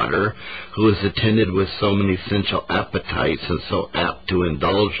like water, who is attended with so many sensual appetites and so apt to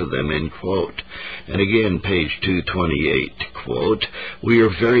indulge them," end quote. And again, page 228, quote, "We are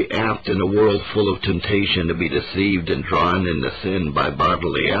very apt in a world full of temptation to be deceived and drawn into sin by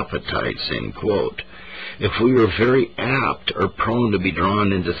bodily appetites," end quote. If we are very apt or prone to be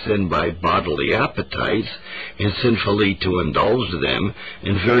drawn into sin by bodily appetites, and sinfully to indulge them,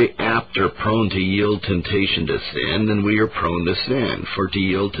 and very apt or prone to yield temptation to sin, then we are prone to sin, for to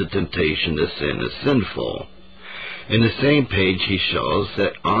yield to temptation to sin is sinful. In the same page he shows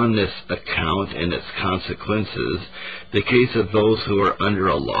that on this account and its consequences, the case of those who are under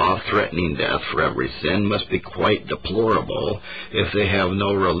a law threatening death for every sin must be quite deplorable if they have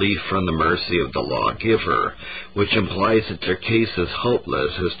no relief from the mercy of the lawgiver, which implies that their case is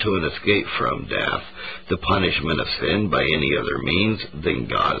hopeless as to an escape from death, the punishment of sin by any other means than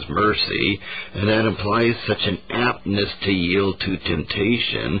God's mercy, and that implies such an aptness to yield to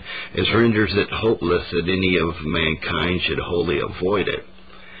temptation as renders it hopeless that any of mankind should wholly avoid it.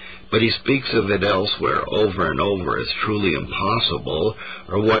 But he speaks of it elsewhere over and over as truly impossible,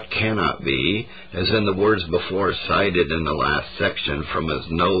 or what cannot be, as in the words before cited in the last section from his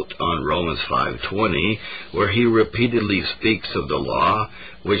note on Romans 5:20, where he repeatedly speaks of the law,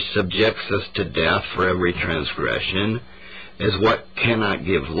 which subjects us to death for every transgression, as what cannot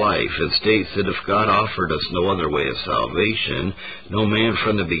give life, and states that if God offered us no other way of salvation, no man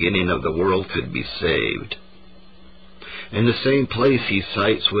from the beginning of the world could be saved. In the same place he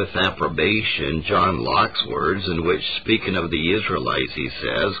cites with approbation John Locke's words, in which, speaking of the Israelites, he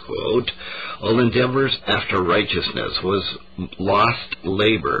says, quote, "All endeavors after righteousness was lost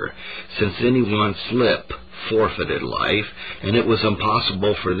labor, since any one slip forfeited life, and it was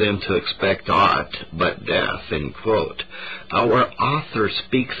impossible for them to expect aught but death," end quote. Our author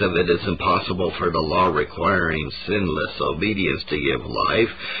speaks of it as impossible for the law requiring sinless obedience to give life,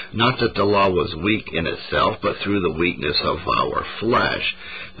 not that the law was weak in itself, but through the weakness of our flesh.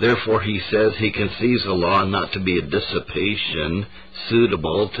 Therefore, he says he conceives the law not to be a dissipation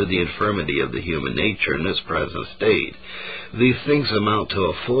suitable to the infirmity of the human nature in its present state. These things amount to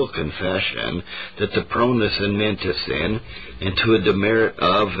a full confession that the proneness in men to sin, and to a demerit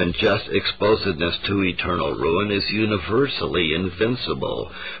of and just exposedness to eternal ruin, is universally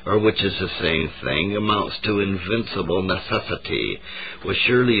invincible, or, which is the same thing, amounts to invincible necessity, which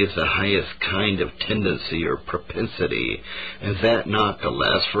surely is the highest kind of tendency or propensity, and that not the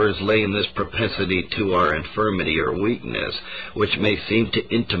less, for is laying this propensity to our infirmity or weakness, which may seem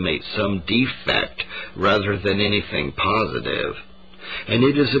to intimate some defect rather than anything positive. And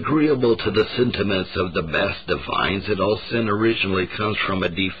it is agreeable to the sentiments of the best divines that all sin originally comes from a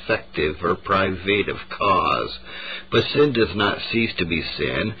defective or privative cause. But sin does not cease to be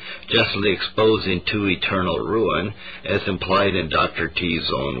sin, justly exposing to eternal ruin, as implied in Dr. T's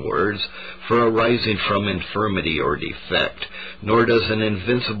own words, for arising from infirmity or defect. Nor does an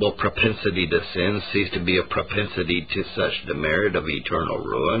invincible propensity to sin cease to be a propensity to such demerit of eternal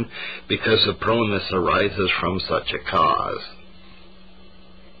ruin, because the proneness arises from such a cause.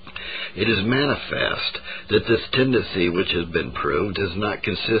 It is manifest that this tendency which has been proved does not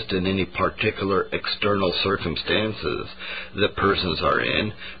consist in any particular external circumstances that persons are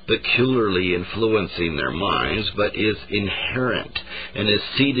in, peculiarly influencing their minds, but is inherent and is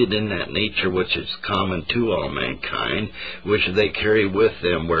seated in that nature which is common to all mankind, which they carry with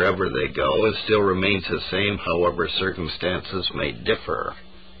them wherever they go, and still remains the same however circumstances may differ.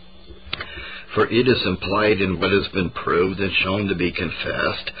 For it is implied in what has been proved and shown to be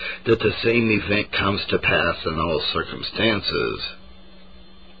confessed that the same event comes to pass in all circumstances.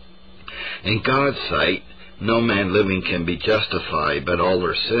 In God's sight, no man living can be justified, but all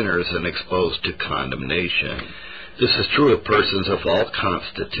are sinners and exposed to condemnation. This is true of persons of all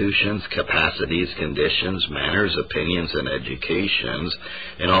constitutions, capacities, conditions, manners, opinions, and educations,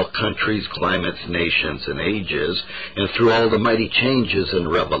 in all countries, climates, nations, and ages, and through all the mighty changes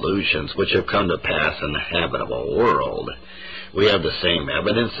and revolutions which have come to pass in the habitable world. We have the same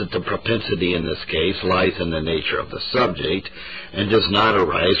evidence that the propensity in this case lies in the nature of the subject, and does not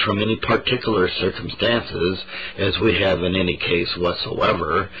arise from any particular circumstances, as we have in any case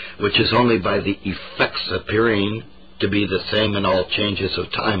whatsoever, which is only by the effects appearing to be the same in all changes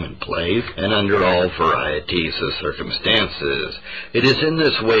of time and place, and under all varieties of circumstances. It is in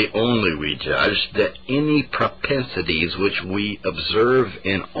this way only, we judge, that any propensities which we observe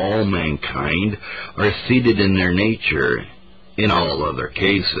in all mankind are seated in their nature. In all other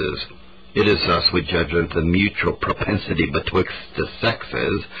cases, it is thus we judge of the mutual propensity betwixt the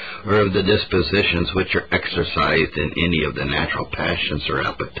sexes, or of the dispositions which are exercised in any of the natural passions or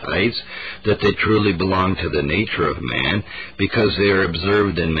appetites, that they truly belong to the nature of man, because they are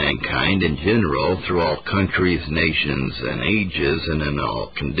observed in mankind in general, through all countries, nations, and ages, and in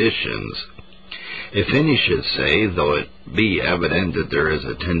all conditions. If any should say, though it be evident that there is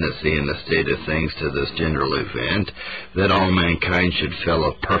a tendency in the state of things to this general event, that all mankind should fail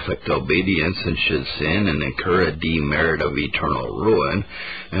of perfect obedience and should sin and incur a demerit of eternal ruin,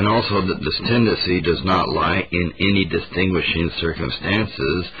 and also that this tendency does not lie in any distinguishing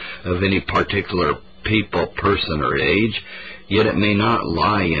circumstances of any particular people, person, or age, yet it may not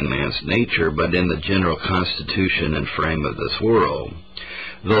lie in man's nature, but in the general constitution and frame of this world.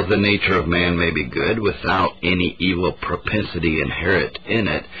 Though the nature of man may be good, without any evil propensity inherent in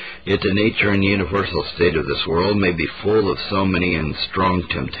it, yet the nature and universal state of this world may be full of so many and strong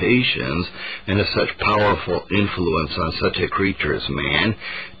temptations, and of such powerful influence on such a creature as man,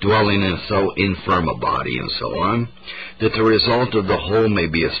 dwelling in so infirm a body, and so on, that the result of the whole may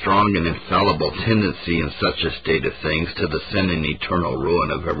be a strong and infallible tendency in such a state of things to the sin and eternal ruin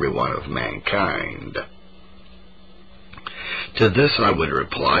of every one of mankind. To this I would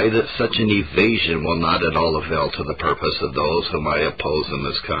reply that such an evasion will not at all avail to the purpose of those whom I oppose in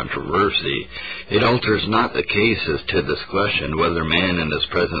this controversy. It alters not the case as to this question whether man in his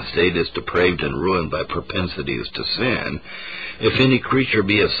present state is depraved and ruined by propensities to sin. If any creature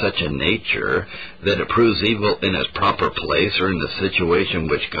be of such a nature that it proves evil in its proper place or in the situation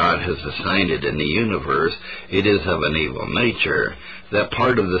which God has assigned it in the universe, it is of an evil nature. That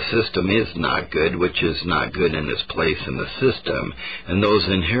part of the system is not good which is not good in its place in the system, and those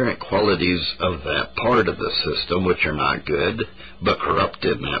inherent qualities of that part of the system which are not good, but corrupt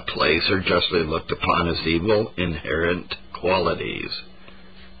in that place, are justly looked upon as evil inherent qualities.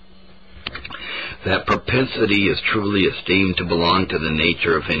 That propensity is truly esteemed to belong to the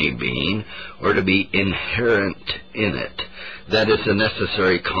nature of any being, or to be inherent in it. That is a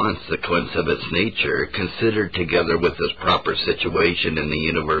necessary consequence of its nature, considered together with its proper situation in the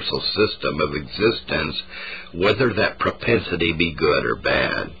universal system of existence, whether that propensity be good or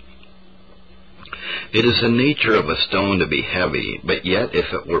bad. It is the nature of a stone to be heavy, but yet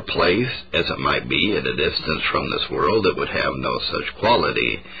if it were placed, as it might be, at a distance from this world, it would have no such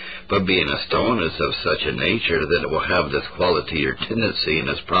quality. But being a stone is of such a nature that it will have this quality or tendency in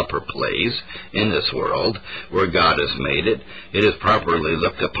its proper place in this world, where God has made it, it is properly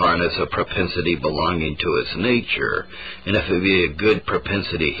looked upon as a propensity belonging to its nature. And if it be a good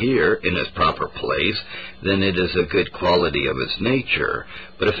propensity here, in its proper place, then it is a good quality of its nature.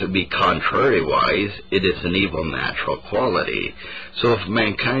 But if it be contrariwise, otherwise, it is an evil natural quality. So if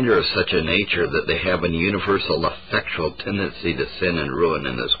mankind are of such a nature that they have a universal effectual tendency to sin and ruin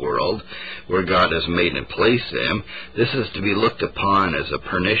in this world, where God has made and placed them, this is to be looked upon as a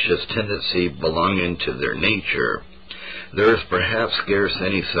pernicious tendency belonging to their nature. There is perhaps scarce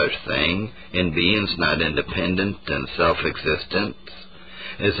any such thing in beings not independent and self-existent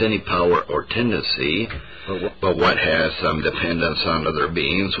as any power or tendency, but what has some dependence on other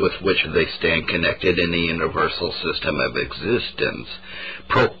beings with which they stand connected in the universal system of existence.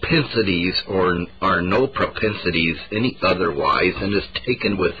 Propensities are no propensities any otherwise and is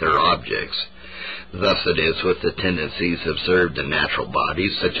taken with their objects. Thus it is with the tendencies observed in natural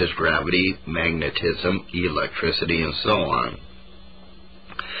bodies such as gravity, magnetism, electricity, and so on.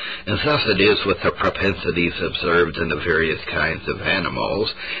 And thus it is with the propensities observed in the various kinds of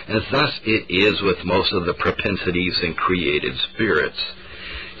animals, and thus it is with most of the propensities in created spirits.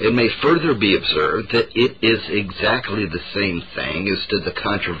 It may further be observed that it is exactly the same thing as to the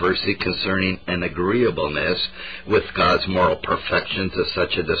controversy concerning an agreeableness with God's moral perfections of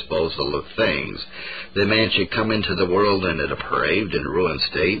such a disposal of things. The man should come into the world in a depraved and ruined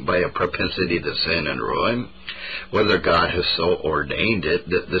state by a propensity to sin and ruin, whether God has so ordained it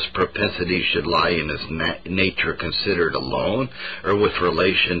that this propensity should lie in his nature considered alone, or with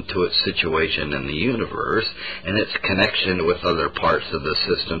relation to its situation in the universe, and its connection with other parts of the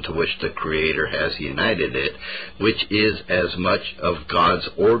system to which the Creator has united it, which is as much of God's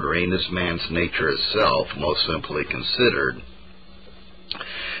ordering as man's nature itself, most simply considered.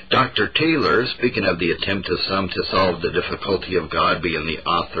 Dr. Taylor, speaking of the attempt of some to solve the difficulty of God being the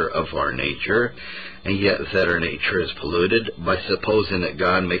author of our nature, and yet that our nature is polluted, by supposing that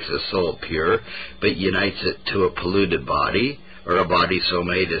God makes a soul pure, but unites it to a polluted body, or a body so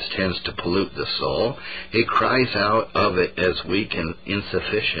made as tends to pollute the soul, he cries out of it as weak and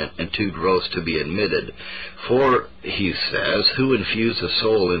insufficient and too gross to be admitted. For, he says, who infused the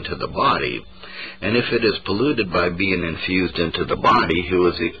soul into the body? And if it is polluted by being infused into the body, who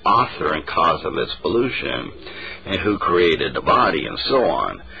is the author and cause of its pollution, and who created the body, and so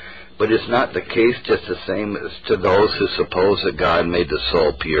on? But is not the case just the same as to those who suppose that God made the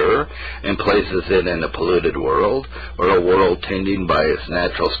soul pure and places it in a polluted world, or a world tending by its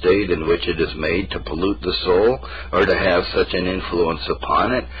natural state in which it is made to pollute the soul, or to have such an influence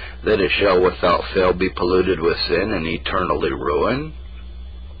upon it that it shall without fail be polluted with sin and eternally ruined?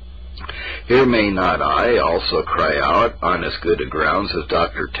 Here may not I also cry out on as good a grounds as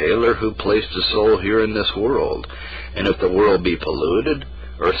Dr. Taylor, who placed the soul here in this world? And if the world be polluted,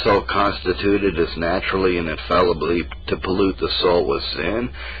 or so constituted as naturally and infallibly to pollute the soul with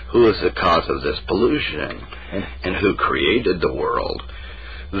sin, who is the cause of this pollution, and who created the world?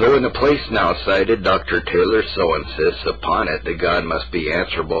 Though in the place now cited, Dr. Taylor so insists upon it that God must be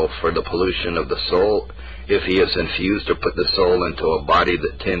answerable for the pollution of the soul if he has infused or put the soul into a body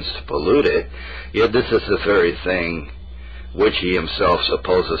that tends to pollute it, yet this is the very thing which he himself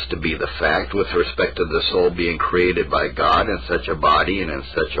supposes to be the fact with respect to the soul being created by God in such a body and in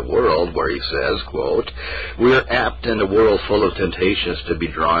such a world, where he says, quote, "We are apt in a world full of temptations to be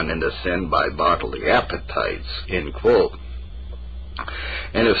drawn into sin by bodily appetites," end quote.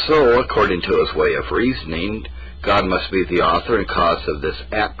 And if so, according to his way of reasoning, God must be the author and cause of this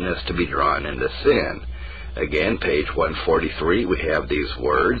aptness to be drawn into sin. Again, page 143, we have these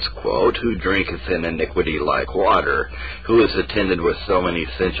words, quote, "Who drinketh in iniquity like water, who is attended with so many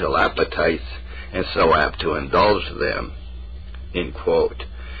sensual appetites, and so apt to indulge them," end quote.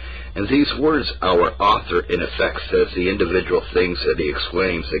 And these words, our author in effect says the individual things that he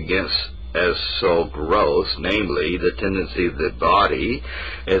exclaims against as so gross, namely the tendency of the body,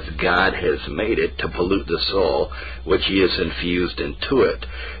 as God has made it, to pollute the soul, which he has infused into it.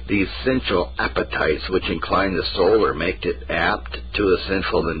 These sensual appetites which incline the soul or make it apt to a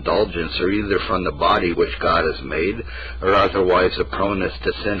sinful indulgence are either from the body which God has made, or otherwise a proneness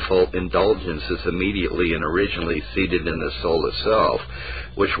to sinful indulgence is immediately and originally seated in the soul itself,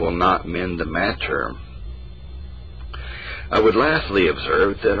 which will not mend the matter. I would lastly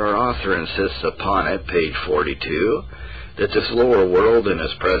observe that our author insists upon it, page 42, that this lower world in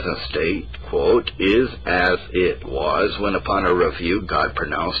its present state, quote, "is as it was when upon a review God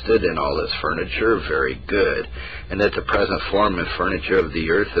pronounced it in all its furniture very good, and that the present form and furniture of the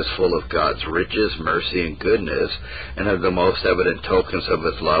earth is full of God's riches, mercy, and goodness, and of the most evident tokens of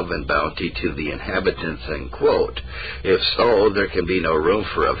his love and bounty to the inhabitants," end quote. If so, there can be no room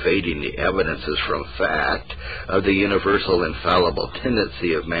for evading the evidences from fact of the universal infallible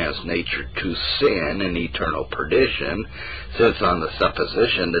tendency of man's nature to sin and eternal perdition, since on the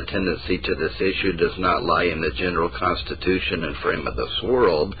supposition the tendency to this issue does not lie in the general constitution and frame of this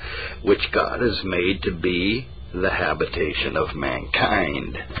world, which God has made to be the habitation of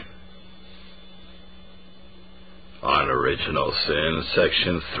mankind. On original sin,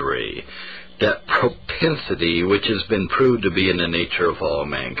 section 3. That propensity which has been proved to be in the nature of all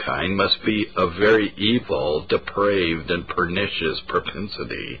mankind must be a very evil, depraved, and pernicious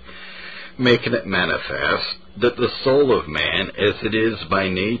propensity, making it manifest that the soul of man, as it is by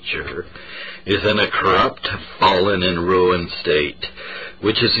nature, is in a corrupt, fallen, and ruined state,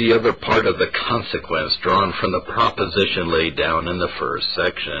 which is the other part of the consequence drawn from the proposition laid down in the first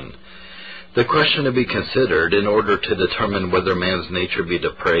section. The question to be considered in order to determine whether man's nature be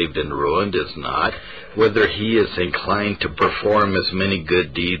depraved and ruined is not whether he is inclined to perform as many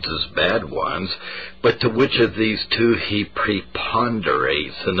good deeds as bad ones, but to which of these two he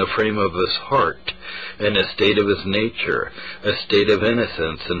preponderates in the frame of his heart, in a state of his nature, a state of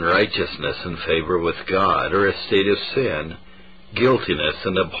innocence and righteousness in favor with God, or a state of sin, guiltiness,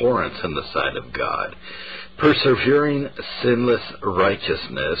 and abhorrence in the sight of God. Persevering sinless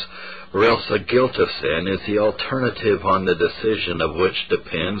righteousness, or else a guilt of sin, is the alternative on the decision of which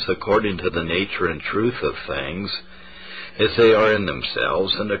depends, according to the nature and truth of things, as they are in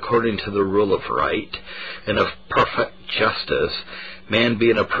themselves, and according to the rule of right and of perfect justice, man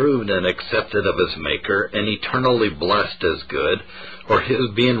being approved and accepted of his Maker, and eternally blessed as good, or his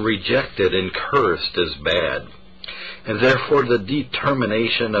being rejected and cursed as bad. And therefore the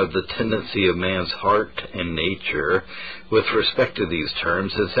determination of the tendency of man's heart and nature with respect to these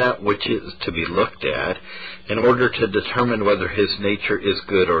terms is that which is to be looked at in order to determine whether his nature is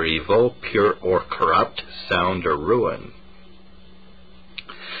good or evil, pure or corrupt, sound or ruined.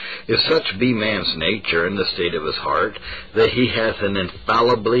 If such be man's nature in the state of his heart, that he has an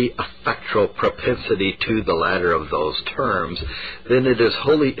infallibly effectual propensity to the latter of those terms, then it is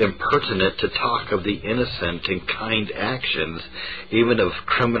wholly impertinent to talk of the innocent and kind actions, even of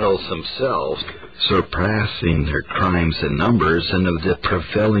criminals themselves, surpassing their crimes in numbers, and of the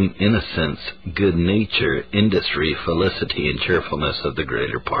prevailing innocence, good nature, industry, felicity, and cheerfulness of the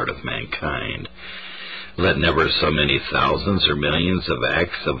greater part of mankind. Let never so many thousands or millions of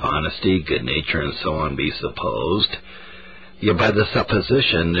acts of honesty, good nature, and so on be supposed. Yet by the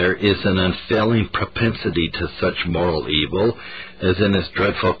supposition there is an unfailing propensity to such moral evil, as in its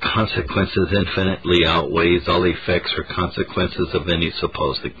dreadful consequences infinitely outweighs all effects or consequences of any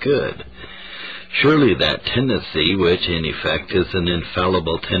supposed good. Surely that tendency, which in effect is an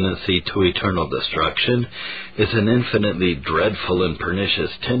infallible tendency to eternal destruction, is an infinitely dreadful and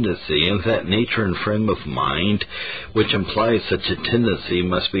pernicious tendency, and that nature and frame of mind which implies such a tendency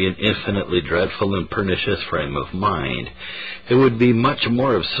must be an infinitely dreadful and pernicious frame of mind. It would be much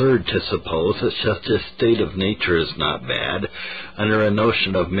more absurd to suppose that such a state of nature is not bad, under a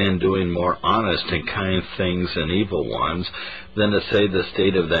notion of men doing more honest and kind things than evil ones, than to say the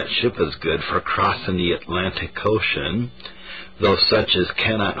state of that ship is good for crossing the Atlantic Ocean, though such as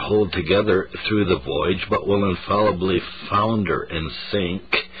cannot hold together through the voyage, but will infallibly founder and sink,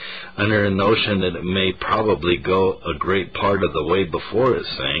 under a notion that it may probably go a great part of the way before it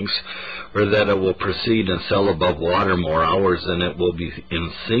sinks, or that it will proceed and sail above water more hours than it will be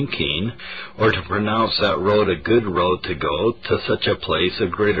in sinking, or to pronounce that road a good road to go to such a place, a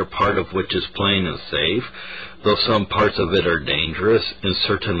greater part of which is plain and safe, though some parts of it are dangerous and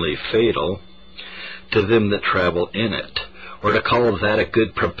certainly fatal to them that travel in it, or to call that a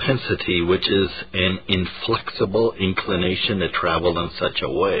good propensity which is an inflexible inclination to travel in such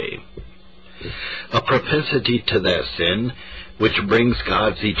a way. A propensity to that sin which brings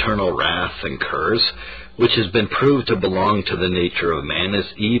God's eternal wrath and curse, which has been proved to belong to the nature of man, is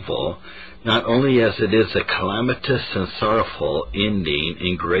evil, not only as it is a calamitous and sorrowful ending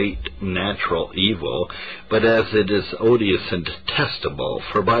in great natural evil, but as it is odious and detestable,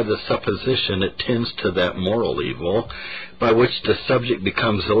 for by the supposition it tends to that moral evil, by which the subject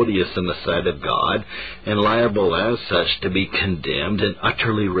becomes odious in the sight of God, and liable as such to be condemned and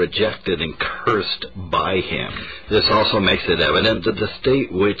utterly rejected and cursed by Him. This also makes it evident that the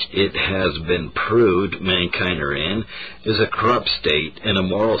state which it has been proved mankind are in is a corrupt state in a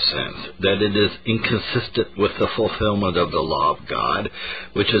moral sense, that it is inconsistent with the fulfillment of the law of God,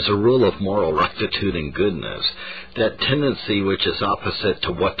 which is a rule of moral rectitude and goodness. That tendency which is opposite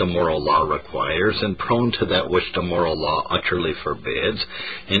to what the moral law requires and prone to that which the moral law utterly forbids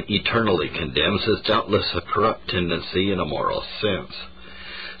and eternally condemns is doubtless a corrupt tendency in a moral sense.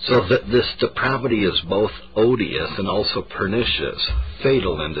 So that this depravity is both odious and also pernicious,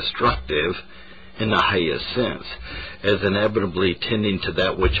 fatal and destructive, in the highest sense, as inevitably tending to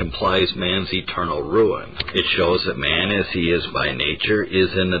that which implies man's eternal ruin. It shows that man, as he is by nature,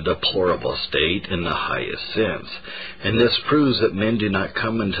 is in a deplorable state in the highest sense, and this proves that men do not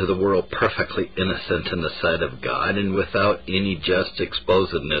come into the world perfectly innocent in the sight of God and without any just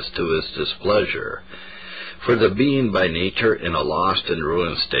exposedness to his displeasure. For the being by nature in a lost and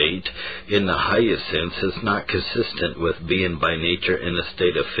ruined state, in the highest sense, is not consistent with being by nature in a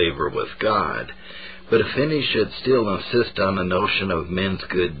state of favor with God. But if any should still insist on the notion of men's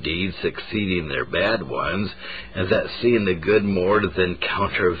good deeds exceeding their bad ones, and that seeing the good more than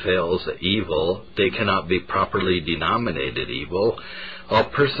countervails the evil, they cannot be properly denominated evil, all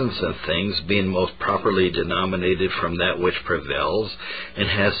persons and things being most properly denominated from that which prevails and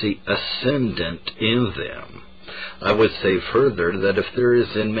has the ascendant in them. I would say further that if there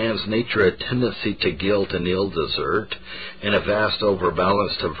is in man's nature a tendency to guilt and ill desert, and a vast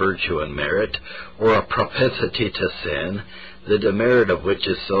overbalance to virtue and merit, or a propensity to sin, the demerit of which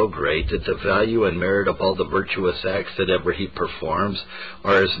is so great that the value and merit of all the virtuous acts that ever he performs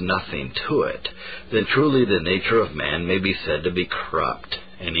are as nothing to it, then truly the nature of man may be said to be corrupt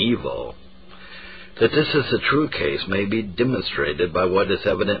and evil. That this is a true case may be demonstrated by what is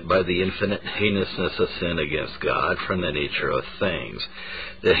evident by the infinite heinousness of sin against God from the nature of things.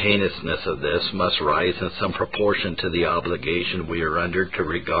 The heinousness of this must rise in some proportion to the obligation we are under to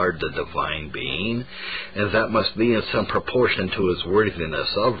regard the divine being, and that must be in some proportion to his worthiness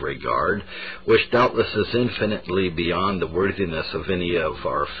of regard, which doubtless is infinitely beyond the worthiness of any of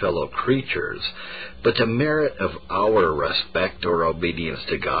our fellow creatures. But the merit of our respect or obedience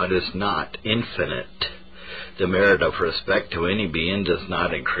to God is not infinite. The merit of respect to any being does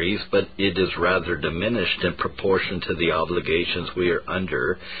not increase, but it is rather diminished in proportion to the obligations we are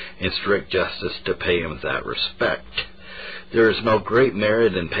under in strict justice to pay him that respect. There is no great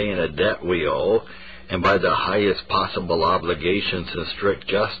merit in paying a debt we owe, and by the highest possible obligations in strict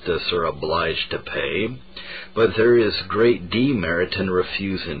justice are obliged to pay, but there is great demerit in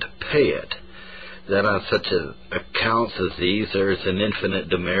refusing to pay it. That on such accounts as these there is an infinite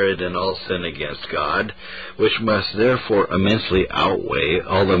demerit in all sin against God, which must therefore immensely outweigh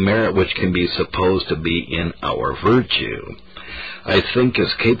all the merit which can be supposed to be in our virtue, I think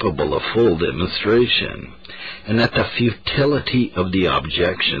is capable of full demonstration, and that the futility of the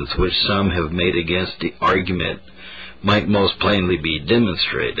objections which some have made against the argument might most plainly be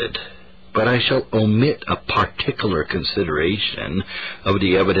demonstrated. But I shall omit a particular consideration of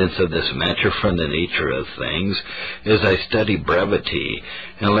the evidence of this matter from the nature of things, as I study brevity,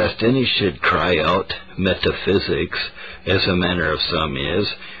 and lest any should cry out metaphysics, as the manner of some is,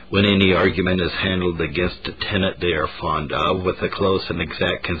 when any argument is handled against a tenet they are fond of, with a close and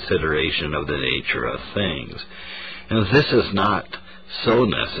exact consideration of the nature of things. And this is not so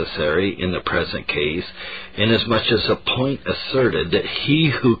necessary in the present case, inasmuch as the point asserted that he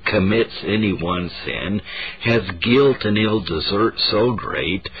who commits any one sin has guilt and ill desert so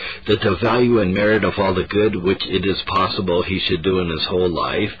great that the value and merit of all the good which it is possible he should do in his whole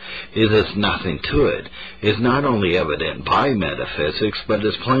life is as nothing to it, is not only evident by metaphysics, but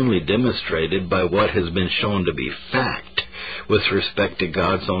is plainly demonstrated by what has been shown to be fact with respect to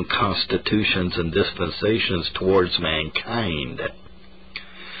God's own constitutions and dispensations towards mankind.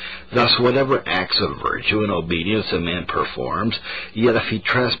 Thus, whatever acts of virtue and obedience a man performs, yet if he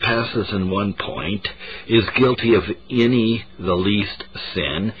trespasses in one point, is guilty of any the least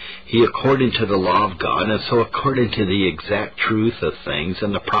sin, he, according to the law of God, and so according to the exact truth of things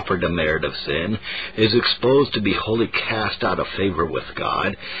and the proper demerit of sin, is exposed to be wholly cast out of favor with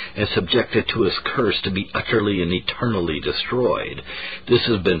God, and subjected to his curse to be utterly and eternally destroyed. This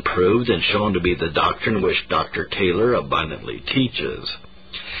has been proved and shown to be the doctrine which Dr. Taylor abundantly teaches.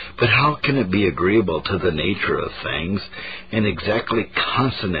 But how can it be agreeable to the nature of things, and exactly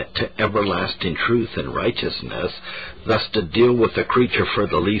consonant to everlasting truth and righteousness, thus to deal with the creature for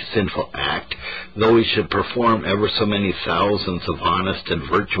the least sinful act, though he should perform ever so many thousands of honest and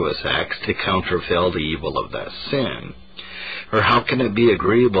virtuous acts to countervail the evil of that sin? Or how can it be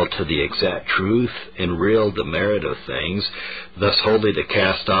agreeable to the exact truth and real demerit of things, thus wholly to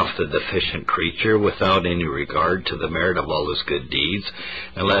cast off the deficient creature without any regard to the merit of all his good deeds,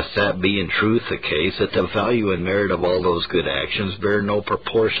 unless that be in truth the case that the value and merit of all those good actions bear no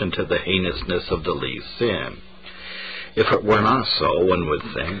proportion to the heinousness of the least sin? If it were not so, one would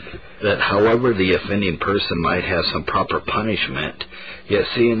think that however the offending person might have some proper punishment, yet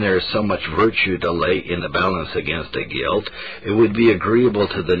seeing there is so much virtue to lay in the balance against a guilt, it would be agreeable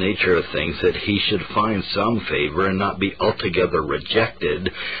to the nature of things that he should find some favor and not be altogether rejected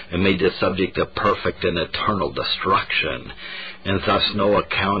and made the subject of perfect and eternal destruction, and thus no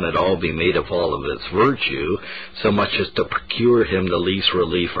account at all be made of all of its virtue, so much as to procure him the least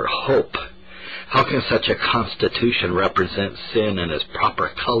relief or hope. How can such a constitution represent sin in its proper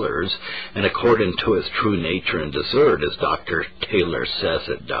colors and according to its true nature and desert, as Dr. Taylor says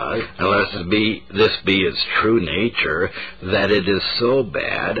it does, unless this be its true nature, that it is so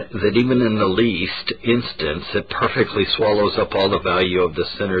bad that even in the least instance it perfectly swallows up all the value of the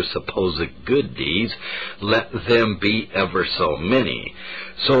sinner's supposed good deeds, let them be ever so many,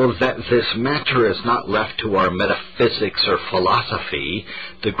 so that this matter is not left to our metaphysics or philosophy.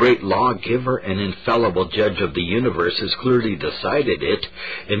 The great lawgiver and infallible judge of the universe has clearly decided it.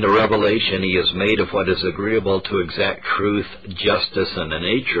 In the revelation he has made of what is agreeable to exact truth, justice, and the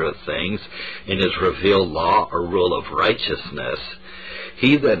nature of things in his revealed law or rule of righteousness.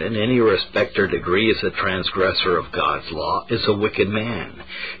 He that in any respect or degree is a transgressor of God's law is a wicked man,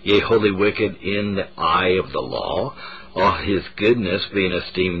 yea, wholly wicked in the eye of the law, all his goodness being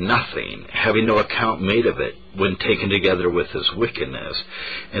esteemed nothing, having no account made of it when taken together with his wickedness,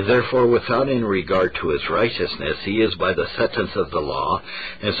 and therefore without any regard to his righteousness, he is by the sentence of the law,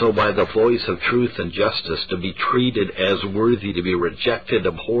 and so by the voice of truth and justice, to be treated as worthy to be rejected,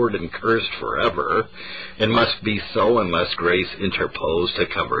 abhorred, and cursed forever, and must be so unless grace interpose to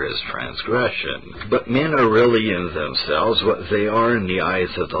cover his transgression. But men are really in themselves what they are in the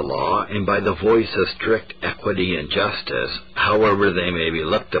eyes of the law, and by the voice of strict equity and justice, however they may be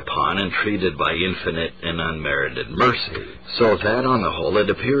looked upon and treated by infinite and unmerited mercy. So that on the whole it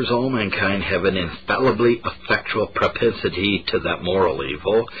appears all mankind have an infallibly effectual propensity to that moral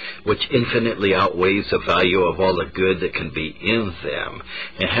evil, which infinitely outweighs the value of all the good that can be in them,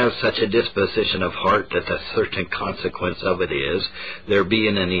 and have such a disposition of heart that the certain consequence of it is, there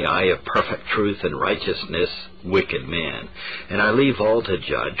being in the eye of perfect truth and righteousness wicked men. And I leave all to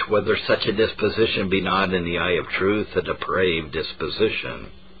judge whether such a disposition be not in the eye of truth a depraved disposition.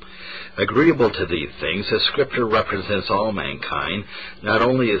 Agreeable to these things, the Scripture represents all mankind not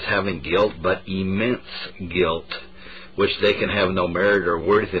only as having guilt, but immense guilt, which they can have no merit or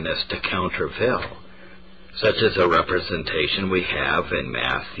worthiness to countervail. Such is a representation we have in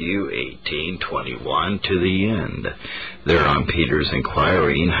Matthew 18:21 to the end. Thereon Peter's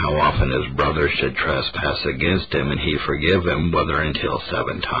inquiring how often his brother should trespass against him, and he forgive him, whether until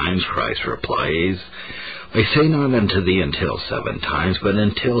 7 times, Christ replies, I say not unto thee until 7 times, but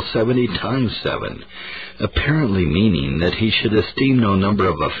until 70 times 7, apparently meaning that he should esteem no number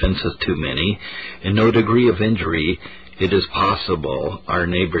of offenses too many, and no degree of injury it is possible our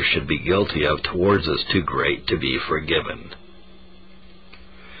neighbor should be guilty of towards us too great to be forgiven.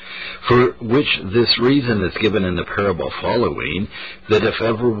 For which this reason is given in the parable following, that if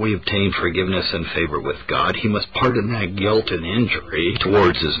ever we obtain forgiveness and favor with God, he must pardon that guilt and injury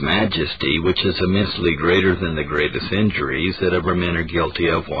towards his majesty, which is immensely greater than the greatest injuries that ever men are guilty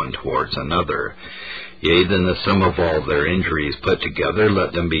of one towards another. Yea, than the sum of all their injuries put together,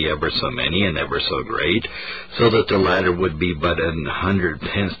 let them be ever so many and ever so great, so that the latter would be but 100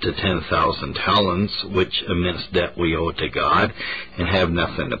 pence to 10,000 talents, which immense debt we owe to God, and have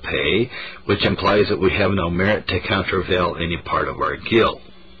nothing to pay, which implies that we have no merit to countervail any part of our guilt.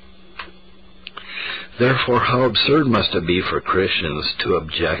 Therefore, how absurd must it be for Christians to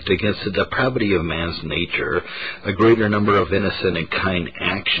object against the depravity of man's nature, a greater number of innocent and kind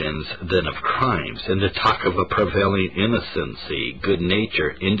actions than of crimes, and to talk of a prevailing innocency, good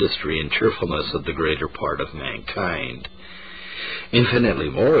nature, industry, and cheerfulness of the greater part of mankind. Infinitely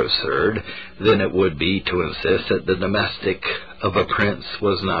more absurd than it would be to insist that the domestic of a prince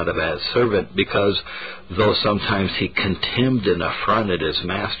was not a bad servant, because though sometimes he contemned and affronted his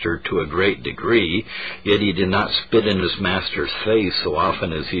master to a great degree, yet he did not spit in his master's face so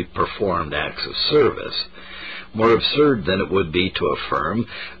often as he performed acts of service. More absurd than it would be to affirm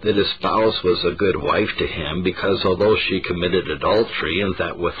that his spouse was a good wife to him, because although she committed adultery, and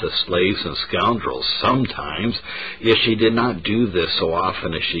that with the slaves and scoundrels sometimes, yet she did not do this so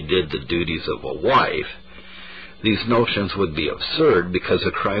often as she did the duties of a wife. These notions would be absurd, because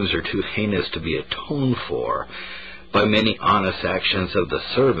the crimes are too heinous to be atoned for by many honest actions of the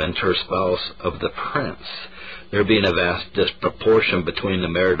servant or spouse of the prince, there being a vast disproportion between the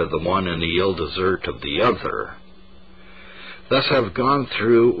merit of the one and the ill desert of the other. Thus I have gone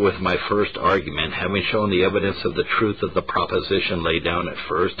through with my first argument, having shown the evidence of the truth of the proposition laid down at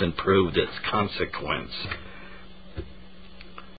first and proved its consequence.